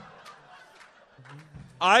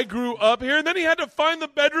 I grew up here. And then he had to find the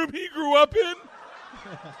bedroom he grew up in.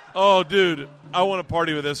 Oh, dude. I want to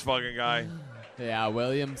party with this fucking guy. Yeah,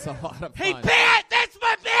 William's a lot of fun. Hey, Pat, that's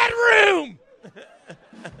my bedroom.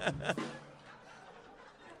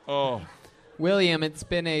 Oh, William, it's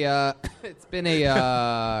been a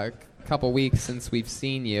couple weeks since we've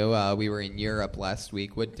seen you. We were in Europe last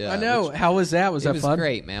week. I know. How was that? Was that it fun? was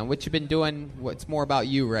great, man. What you been doing? What's more about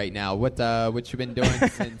you right now? What you been doing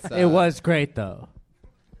since? It was great though.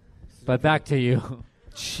 But back to you.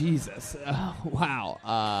 Jesus. Oh,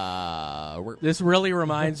 wow. This really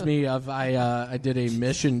reminds me of I did a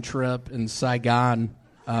mission trip in Saigon.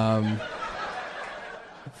 10%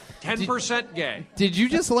 gay. Did you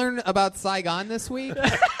just learn about Saigon this week?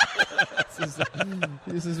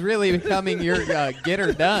 This is really becoming your get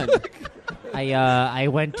her done. I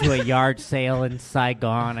went to a yard sale in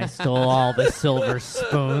Saigon. I stole all the silver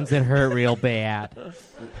spoons. It hurt real bad.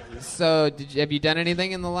 So, have you done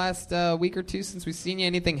anything in the last week or two since we've seen you?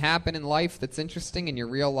 Anything happen in life that's interesting in your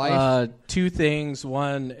real life? Two things.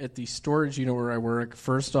 One, at the storage unit where I work,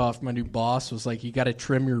 first off, my new boss was like, you got to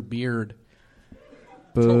trim your beard.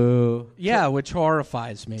 Boo. Yeah, which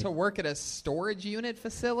horrifies me. To work at a storage unit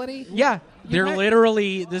facility? Yeah. There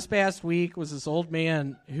literally, this past week, was this old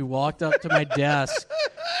man who walked up to my desk,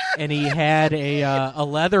 and he had a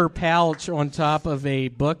leather pouch on top of a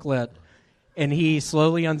booklet, and he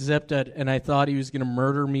slowly unzipped it, and I thought he was going to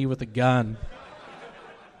murder me with a gun.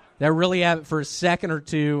 That really happened. For a second or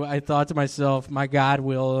two, I thought to myself, my God,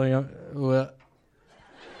 William. What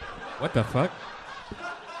the fuck?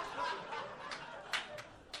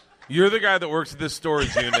 You're the guy that works at this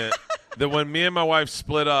storage unit that when me and my wife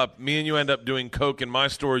split up, me and you end up doing coke in my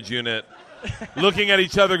storage unit, looking at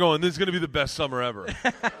each other going, this is going to be the best summer ever.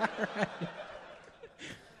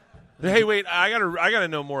 Hey, wait, I gotta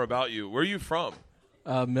know more about you. Where are you from?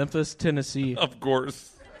 Memphis, Tennessee. Of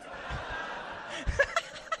course.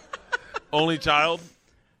 Only child?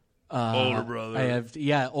 Older brother. I have,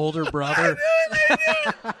 older brother.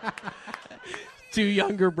 2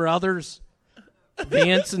 younger brothers.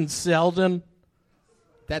 Vance and Selden.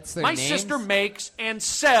 That's their My names? sister makes and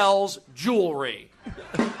sells jewelry.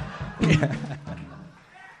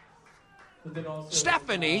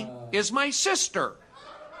 Stephanie is my sister.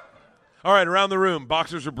 All right, around the room,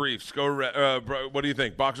 boxers or briefs? What do you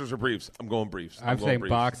think, boxers or briefs? I'm going briefs. I'm going saying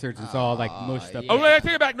briefs. boxers. It's all like mushed up. Oh, wait, I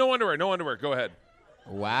take it back. No underwear. No underwear. Go ahead.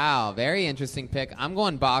 Wow, very interesting pick. I'm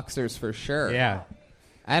going boxers for sure. Yeah.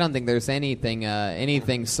 I don't think there's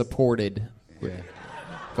anything supported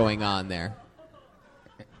going on there.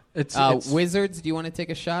 It's Wizards, do you want to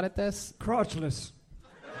take a shot at this? Crotchless.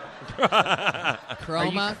 Chroma. Are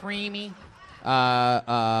you creamy?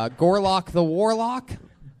 Gorlock the Warlock.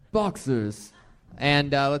 Boxers.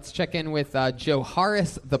 And let's check in with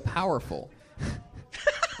Joharis the Powerful.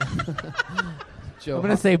 I'm going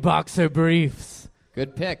to say boxer briefs.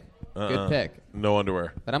 Good pick. Good pick. No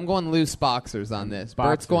underwear. But I'm going loose boxers on this. Boxers,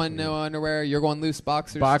 Bert's going no underwear. You're going loose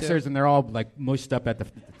boxers Boxers, too? and they're all like mushed up at the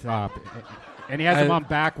top. And he has them on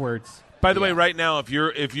backwards. By the way, right now, if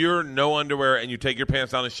you're no underwear and you take your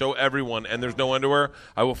pants down and show everyone, and there's no underwear,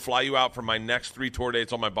 I will fly you out for my next 3 tour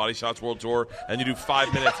dates on my Body Shots World Tour, and you do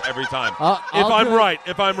 5 minutes every time. If I'm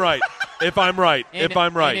right.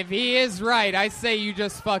 And if he is right, I say you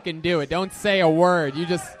just fucking do it. Don't say a word. You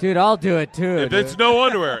just... Dude, I'll do it too. If it's no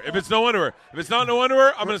underwear, if it's not no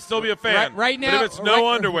underwear, I'm going to still be a fan. Right now, but if it's no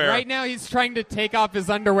underwear... Right now, he's trying to take off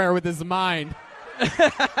his underwear with his mind.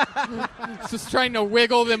 Just trying to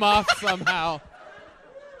wiggle them off somehow.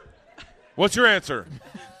 What's your answer?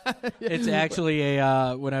 It's actually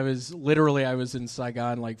when I was in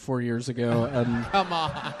Saigon like 4 years ago. And Come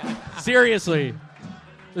on. seriously, it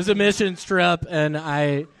was a missions trip, and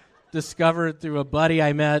I discovered through a buddy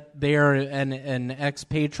I met there, an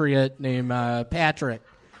expatriate named Patrick.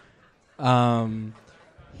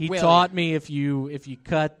 He taught me if you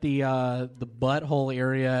cut the butthole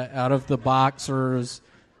area out of the boxers,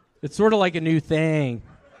 it's sort of like a new thing.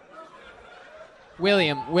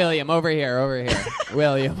 William, over here.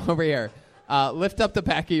 William, over here. Lift up the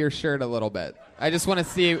back of your shirt a little bit. I just want to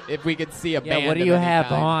see if we could see a band. Yeah, what do of you any have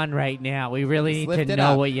kind. on right now? We really Just need to lift it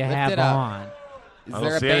know up. what you Lift have it up. on. Is I there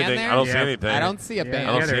don't a see band anything. there? I don't see anything. I don't see a band.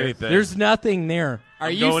 I don't see anything. There's nothing there. Are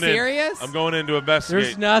I'm you going in. serious? I'm going in to investigate.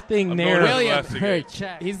 There's nothing I'm there. going in to William, investigate.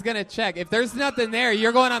 check. He's going to check. If there's nothing there,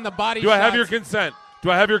 you're going on the Body Do I have Shots. your consent? Do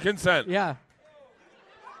I have your consent? Yeah.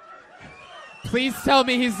 Please tell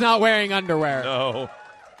me he's not wearing underwear. No.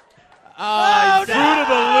 Oh, Fruit of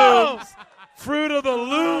the Looms. Fruit of the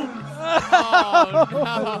Looms. Oh,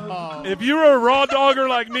 no. If you're a raw dogger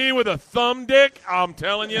like me with a thumb dick, I'm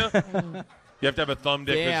telling you, you have to have a thumb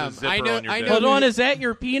dick that's a zipper on your dick. Hold on, is that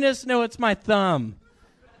your penis? No, it's my thumb.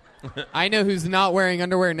 I know who's not wearing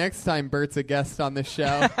underwear next time Bert's a guest on the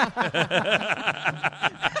show.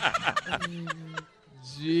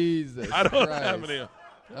 Jesus I don't Christ. have any.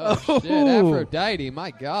 Oh, shit, Aphrodite,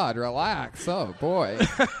 my God, relax. Oh, boy.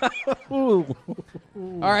 All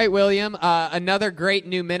right, William, another great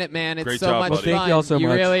new Minuteman. It's Great so job, much buddy. fun. Thank you all so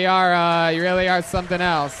much. Really are something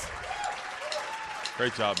else.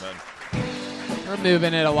 Great job, man. We're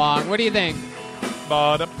moving it along. What do you think?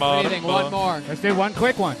 What do you think? One more. Let's do one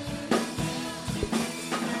quick one.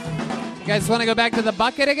 You guys want to go back to the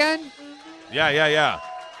bucket again? Yeah.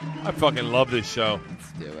 I fucking love this show.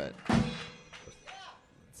 Let's do it.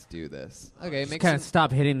 Let's do this. Okay, Just make kind some. of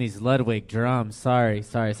stop hitting these Ludwig drums. Sorry,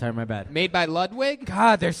 my bad. Made by Ludwig?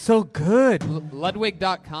 God, they're so good.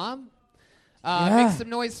 Ludwig.com? Yeah. Make some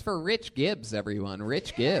noise for Rich Gibbs, everyone.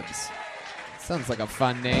 Rich Gibbs. Sounds like a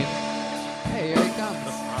fun name. Hey, here he comes.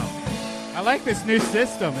 I like this new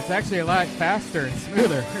system. It's actually a lot faster and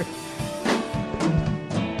smoother.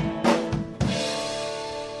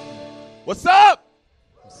 What's up?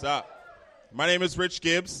 What's up? My name is Rich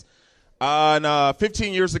Gibbs.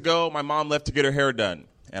 15 years ago, my mom left to get her hair done.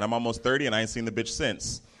 And I'm almost 30, and I ain't seen the bitch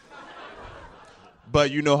since.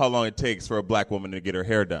 But you know how long it takes for a black woman to get her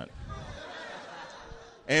hair done.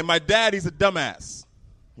 And my dad, he's a dumbass,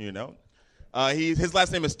 you know. His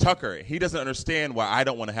last name is Tucker. He doesn't understand why I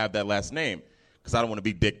don't want to have that last name, because I don't want to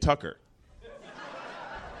be Dick Tucker.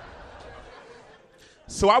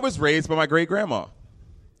 So I was raised by my great-grandma.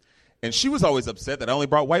 And she was always upset that I only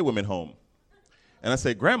brought white women home. And I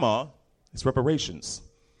said, Grandma, it's reparations.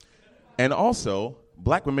 And also,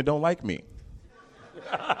 black women don't like me.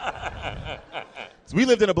 So we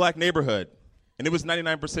lived in a black neighborhood, and it was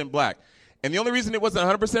 99% black. And the only reason it wasn't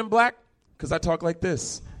 100% black, because I talk like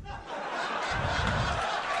this.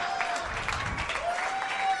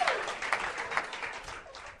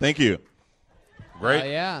 Thank you. Great. Oh,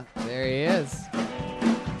 yeah, there he is.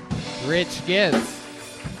 Rich Gibbs.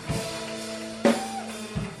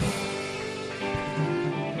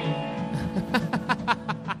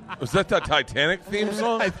 Was that Titanic theme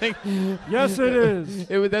song? I think. Yes, it is.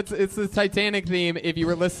 It's the Titanic theme if you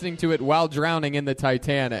were listening to it while drowning in the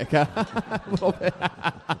Titanic. A little bit.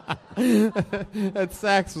 That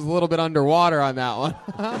sax was a little bit underwater on that one.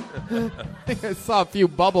 I saw a few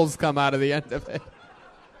bubbles come out of the end of it.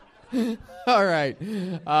 All right.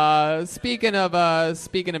 Speaking of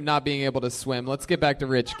not being able to swim, let's get back to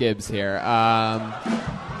Rich Gibbs here.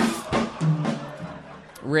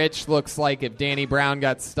 Rich looks like if Danny Brown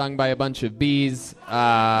got stung by a bunch of bees.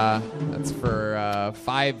 That's for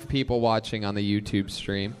 5 people watching on the YouTube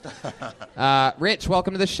stream. Rich,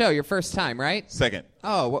 welcome to the show. Your first time, right? Second.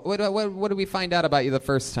 Oh, what did we find out about you the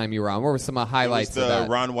first time you were on? What were some highlights It was of the that?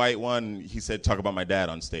 Ron White one. He said, talk about my dad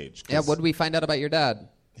on stage. Yeah, what did we find out about your dad?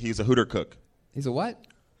 He's a Hooter cook. He's a what?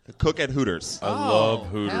 A cook at Hooters. I love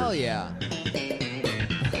Hooters. Hell yeah.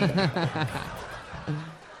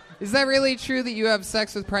 Is that really true that you have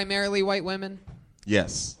sex with primarily white women?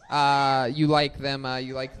 Yes. You like them a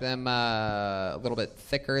little bit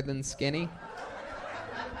thicker than skinny?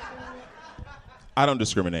 I don't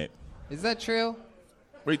discriminate. Is that true?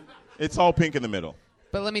 Wait, it's all pink in the middle.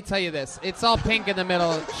 But let me tell you this. It's all pink in the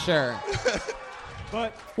middle, sure.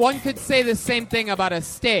 But one could say the same thing about a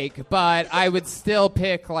steak, but I would still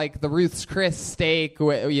pick like the Ruth's Chris steak,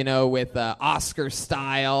 with Oscar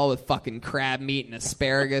style, with fucking crab meat and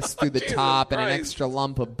asparagus through the top, and an extra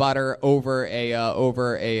lump of butter over a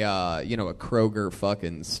Kroger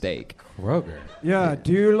fucking steak. Kroger. Yeah,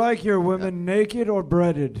 do you like your women naked or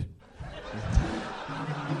breaded?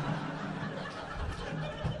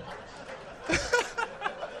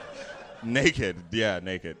 Naked. Yeah,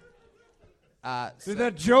 naked. Did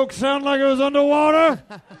that joke sound like it was underwater?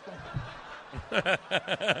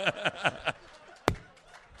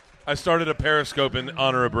 I started a Periscope in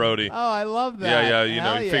honor of Brody. Oh, I love that. Yeah,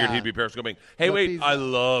 you figured he'd be Periscoping. Hey, wait, I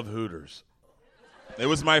love Hooters. It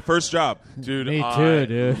was my first job. Dude, Me too, I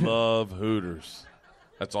dude. love Hooters.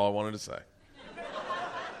 That's all I wanted to say.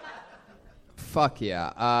 Fuck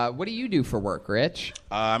yeah. What do you do for work, Rich?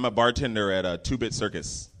 I'm a bartender at Two-Bit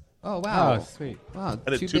Circus. Oh, wow. Oh, sweet. Wow.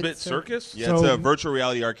 At a Two-Bit Circus? Yeah, it's a virtual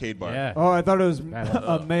reality arcade bar. Yeah. Oh, I thought it was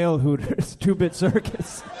a male Hooters. Two-Bit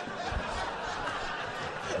Circus.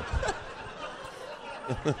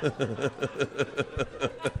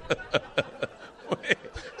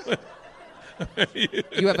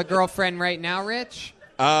 You have a girlfriend right now, Rich?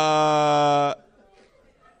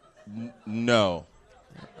 No.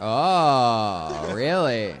 Oh,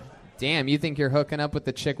 really? Damn, you think you're hooking up with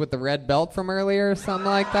the chick with the red belt from earlier or something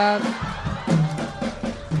like that?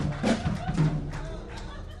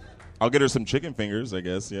 I'll get her some chicken fingers, I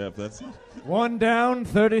guess. Yeah, if that's. 1 down,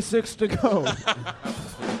 36 to go.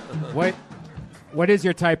 What is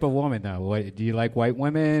your type of woman, though? What, do you like white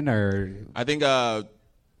women or? I think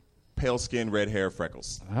pale skin, red hair,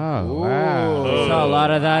 freckles. Oh, wow. Saw a lot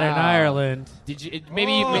of that in Ireland. Did you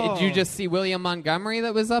did you just see William Montgomery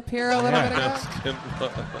that was up here a little bit ago?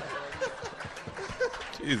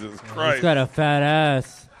 Jesus Christ. He's got a fat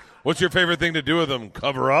ass. What's your favorite thing to do with them?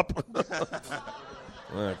 Cover up?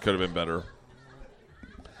 That could have been better.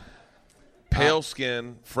 Pale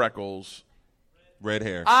skin, freckles, red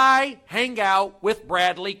hair. I hang out with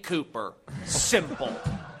Bradley Cooper. Simple.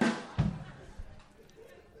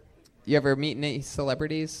 You ever meet any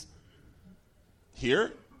celebrities?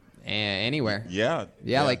 Here? Anywhere. Yeah.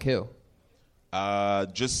 Yeah, like who?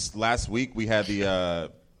 Just last week we had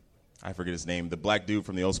the I forget his name, the black dude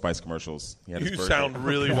from the Old Spice commercials. He had his You birthday. sound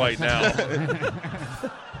really white now.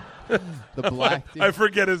 The black dude. I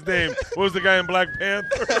forget his name. What was the guy in Black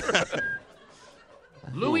Panther?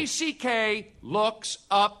 Louis C.K. looks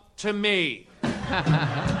up to me.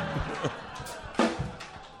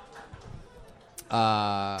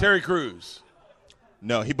 Terry Crews.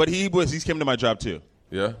 No, he came to my job too.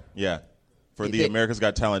 Yeah? Yeah. For the America's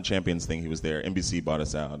Got Talent Champions thing, he was there. NBC bought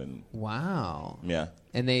us out, and Wow. yeah.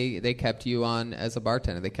 And they kept you on as a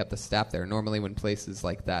bartender. They kept the staff there. Normally when places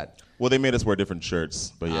like that. Well, they made us wear different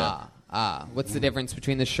shirts, but yeah. What's the difference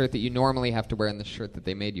between the shirt that you normally have to wear and the shirt that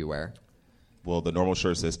they made you wear? Well, the normal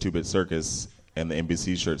shirt says 2-Bit Circus, and the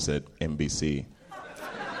NBC shirt said NBC.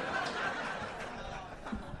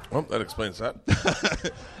 Well, that explains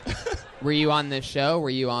that. Were you on this show?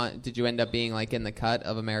 Did you end up being like in the cut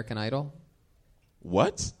of American Idol?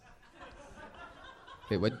 What?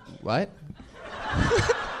 Wait, what?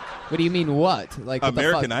 What do you mean what? Like what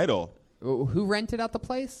American the fuck? Idol. Who rented out the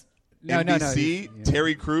place? NBC,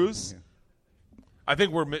 Terry Crews. I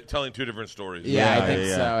think we're telling two different stories. Yeah, I think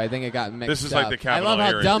so. I think it got mixed up. This is like the I Kavanaugh love how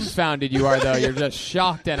hearings. dumbfounded you are, though. You're just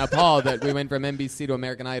shocked and appalled that we went from NBC to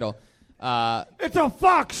American Idol. It's a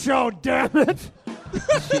Fox show, damn it!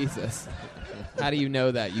 Jesus. How do you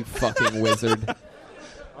know that, you fucking wizard?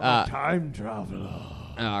 I'm a time traveler.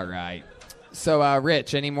 All right. So,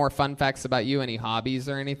 Rich, any more fun facts about you? Any hobbies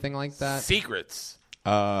or anything like that? Secrets.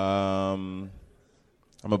 I'm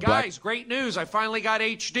a black. Guys, great news. I finally got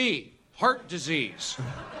HD. Heart disease.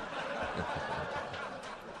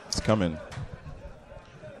 It's coming.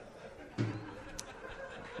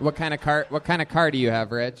 What kind of car do you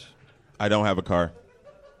have, Rich? I don't have a car.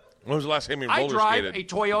 When was the last time you I roller drive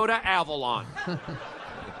skated? a Toyota Avalon.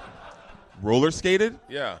 Roller skated?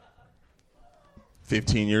 Yeah.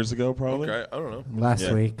 15 years ago, probably. Okay, I don't know. Last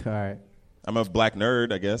Yeah. week. All right. I'm a black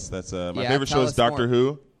nerd, I guess. That's my Yeah, favorite tell show is us Doctor more.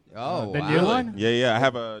 Who. Oh, The wow. new one? Yeah. I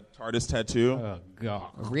have a TARDIS tattoo. Oh, God.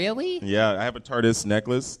 Really? Yeah, I have a TARDIS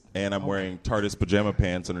necklace, and I'm wearing TARDIS pajama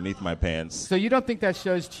pants underneath my pants. So you don't think that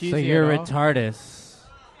show's cheesy So you're at all? retarded.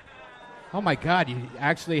 Oh, my God. You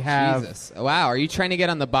actually have... Jesus. Wow, are you trying to get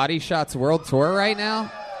on the Body Shots World Tour right now?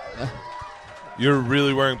 You're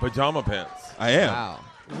really wearing pajama pants. I am. Wow.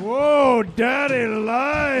 Whoa, daddy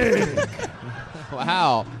lied.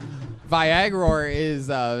 Wow. Viagror is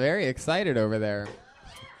very excited over there.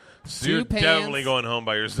 So you're Two definitely pants. going home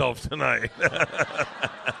by yourself tonight.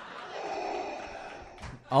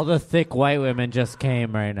 All the thick white women just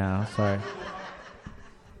came right now. Sorry.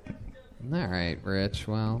 All right, Rich.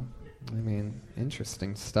 Well, I mean,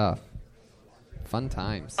 interesting stuff. Fun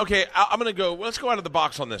times. Okay, I'm going to go. Let's go out of the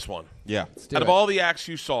box on this one. Yeah. do Out of it. all the acts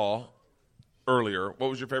you saw earlier, what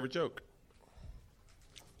was your favorite joke?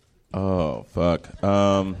 Oh, fuck.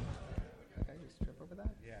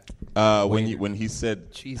 When he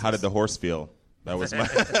said, Jesus. "How did the horse feel?" That was my.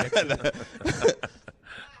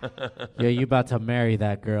 Yeah, you about to marry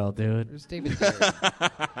that girl, dude. Where's David Deary?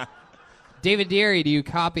 David Deary, do you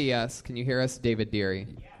copy us? Can you hear us, David Deary?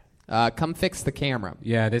 Come fix the camera.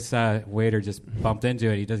 Yeah, this waiter just bumped into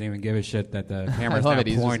it. He doesn't even give a shit that the camera's I love now it.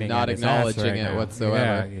 He's just pointing not at his ass acknowledging right it now.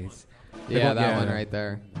 whatsoever. Yeah, That one right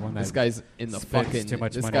there. one This that guy's in the spends fucking. too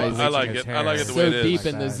much this money guy's on I like bleaching it. his I like hair. it the way so it deep is.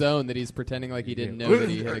 in the zone that he's pretending like he didn't know that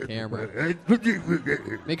he hit a camera.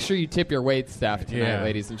 Make sure you tip your wait staff tonight, Yeah.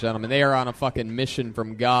 ladies and gentlemen. They are on a fucking mission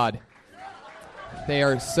from God. They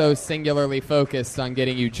are so singularly focused on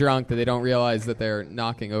getting you drunk that they don't realize that they're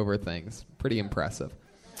knocking over things. Pretty impressive.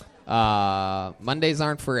 Mondays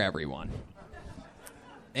aren't for everyone.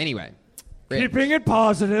 Anyway. Rich. Keeping it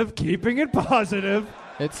positive, keeping it positive.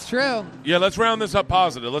 It's true. Yeah, let's round this up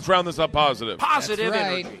positive. Positive That's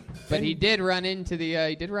right. energy. But he did run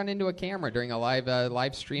into a camera during a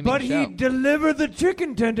live streaming But show. he delivered the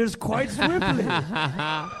chicken tenders quite swiftly.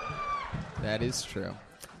 That is true.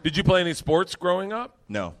 Did you play any sports growing up?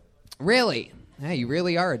 No. Really? Hey, you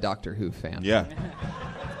really are a Doctor Who fan. Yeah.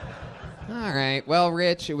 All right. Well,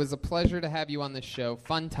 Rich, it was a pleasure to have you on the show.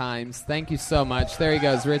 Fun times. Thank you so much. There he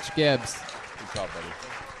goes, Rich Gibbs. Good job, buddy.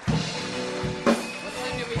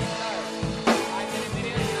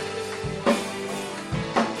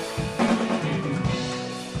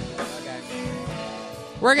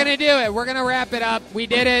 We're going to do it. We're going to wrap it up. We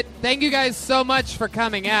did it. Thank you guys so much for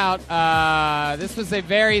coming out. This was a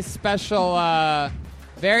very special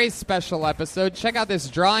episode. Check out this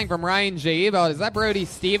drawing from Ryan J. Ebelt. Is that Brody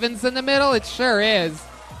Stevens in the middle? It sure is.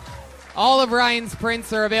 All of Ryan's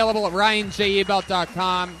prints are available at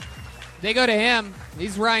ryanjebelt.com. They go to him.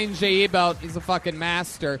 He's Ryan J. Ebelt. He's a fucking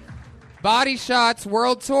master. Body Shots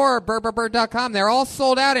World Tour, burburburr.com. They're all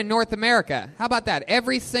sold out in North America. How about that?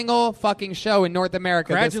 Every single fucking show in North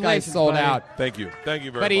America, this guy's sold out. Thank you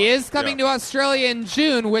very much. But he is coming to Australia in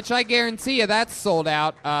June, which I guarantee you that's sold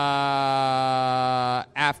out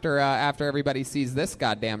after everybody sees this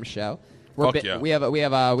goddamn show. We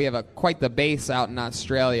have quite the base out in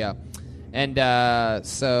Australia. And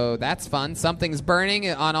so that's fun. Something's Burning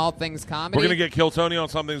on All Things Comedy. We're going to get Kill Tony on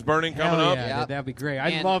Something's Burning coming up. Yeah, that'd be great.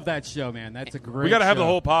 I love that show, man. That's a great We got to have show. the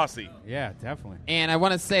whole posse. Yeah, definitely. And I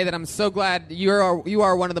want to say that I'm so glad you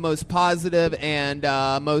are one of the most positive and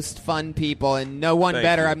most fun people, and no one Thank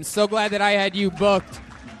better. you. I'm so glad that I had you booked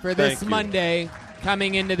for this Thank you. Monday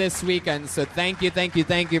coming into this weekend. So thank you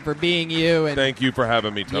for being you. And Thank you for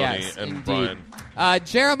having me, Tony Yes, and indeed. Brian.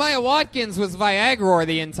 Jeremiah Watkins was Viagra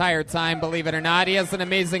the entire time, believe it or not. He has an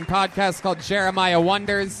amazing podcast called Jeremiah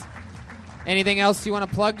Wonders. Anything else you want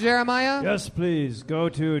to plug, Jeremiah? Yes, please. Go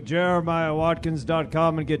to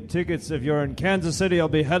jeremiahwatkins.com and get tickets. If you're in Kansas City, I'll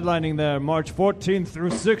be headlining there March 14th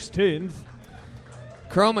through 16th.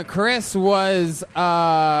 Chroma Chris was...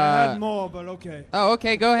 I had more, but okay. Oh,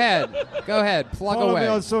 okay, go ahead. Plug Follow away. me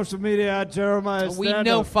on social media at Jeremiah We Stand-Up.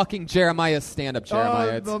 know fucking Jeremiah's stand-up,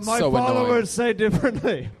 Jeremiah. It's but my so annoying. followers say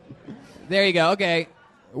differently. There you go. Okay.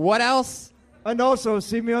 What else? And also,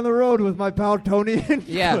 see me on the road with my pal Tony and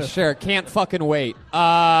Yeah, Cliff. sure. Can't fucking wait.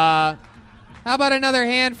 How about another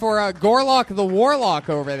hand for Gorlock the Warlock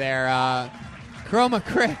over there? Chroma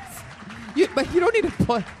Chris. But you don't need to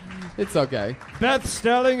play. It's okay. Beth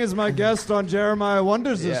Stelling is my guest on Jeremiah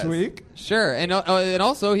Wonders this Yes. week. Sure. And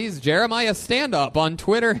also, he's Jeremiah Stand-Up on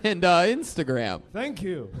Twitter and Instagram. Thank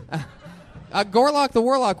you. Gorlock the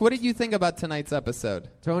Warlock, what did you think about tonight's episode?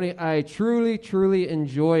 Tony, I truly, truly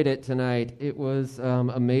enjoyed it tonight. It was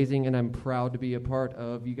amazing, and I'm proud to be a part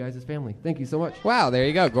of you guys' family. Thank you so much. Wow, there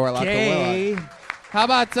you go, Gorlock the Warlock. How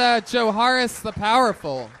about Joe Harris the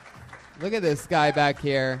Powerful? Look at this guy back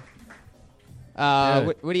here.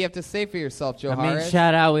 What do you have to say for yourself, Joe Harris?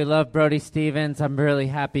 shout out. We love Brody Stevens. I'm really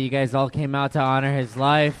happy you guys all came out to honor his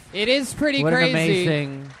life. It is pretty what crazy. An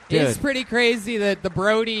amazing dude. It's pretty crazy that the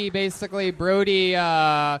Brody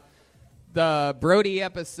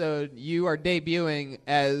episode, you are debuting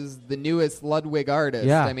as the newest Ludwig artist.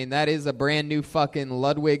 Yeah. I mean, that is a brand new fucking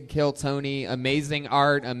Ludwig Kill Tony. Amazing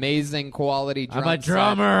art, amazing quality drum I'm a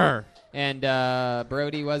drummer. set. And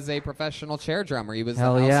Brody was a professional chair drummer. He was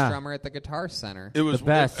Hell the house yeah. drummer at the Guitar Center. It was The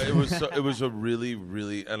best. It was a really,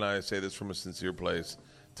 really, and I say this from a sincere place,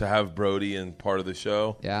 to have Brody in part of the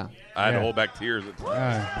show. Yeah. I had to hold back tears.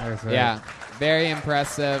 Yeah, very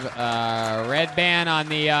impressive. Red band on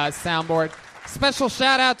the soundboard. Special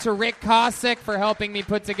shout out to Rick Kosick for helping me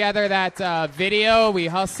put together that video. We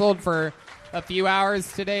hustled for a few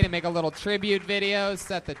hours today to make a little tribute video,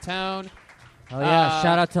 set the tone. Oh yeah!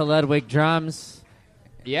 Shout out to Ludwig Drums.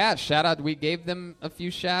 Yeah, shout out. We gave them a few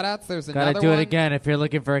shout outs. There's another Gotta do one. it again. If you're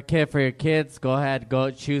looking for a kit for your kids, go ahead,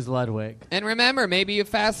 go choose Ludwig. And remember, maybe you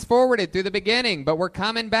fast forwarded through the beginning, but we're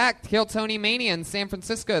coming back to Kill Tony Mania in San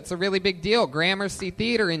Francisco. It's a really big deal. Gramercy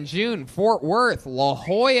Theater in June. Fort Worth. La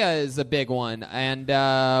Jolla is a big one. And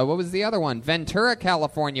what was the other one? Ventura,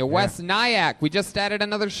 California. West Nyack. We just added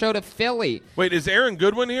another show to Philly. Wait, is Aaron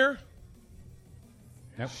Goodwin here?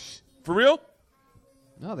 Yep. For real?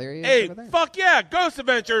 Oh, there he is. Hey, over there. fuck yeah, Ghost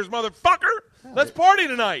Adventures, motherfucker! Let's party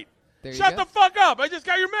tonight. There you Shut go. the fuck up! I just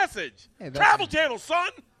got your message. Hey, that's- Travel Channel,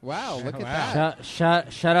 son. Wow, look at that.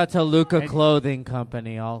 Shout out to Luca Clothing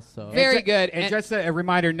Company also. Very good. And just a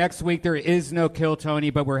reminder, next week there is no Kill Tony,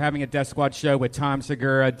 but we're having a Death Squad show with Tom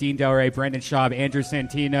Segura, Dean Del Rey, Brendan Schaub, Andrew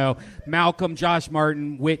Santino, Malcolm, Josh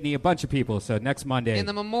Martin, Whitney, a bunch of people. So next Monday. In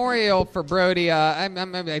the memorial for Brody, I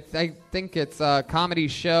think it's a comedy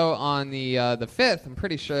show on the 5th. I'm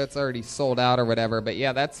pretty sure it's already sold out or whatever. But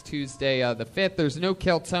yeah, that's Tuesday the 5th. There's no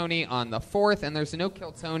Kill Tony on the 4th, and there's no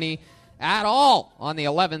Kill Tony at all on the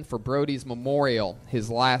 11th for Brody's memorial, his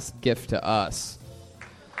last gift to us.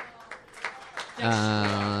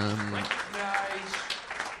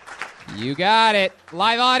 You got it.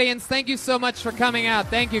 Live audience, thank you so much for coming out.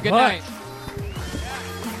 Thank you. Good night.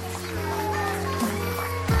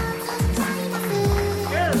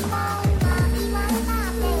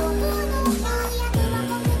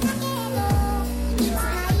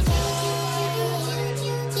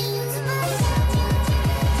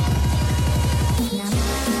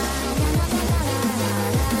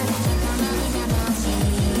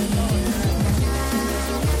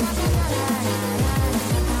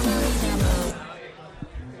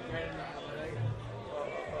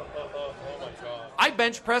 I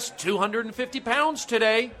bench pressed 250 pounds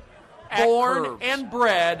today. Born and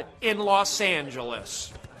bred in Los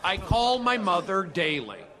Angeles. I call my mother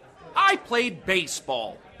daily. I played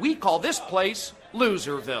baseball. We call this place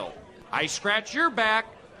Loserville. I scratch your back,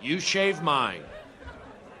 you shave mine.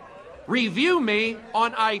 Review me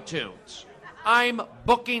on iTunes. I'm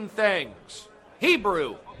booking things.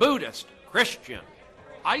 Hebrew, Buddhist, Christian.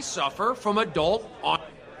 I suffer from adult on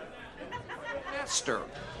master.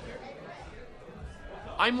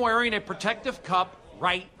 I'm wearing a protective cup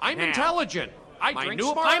right I'm now. Intelligent. I drink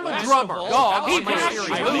smart. I'm a drummer. Dog.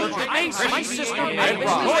 My sister.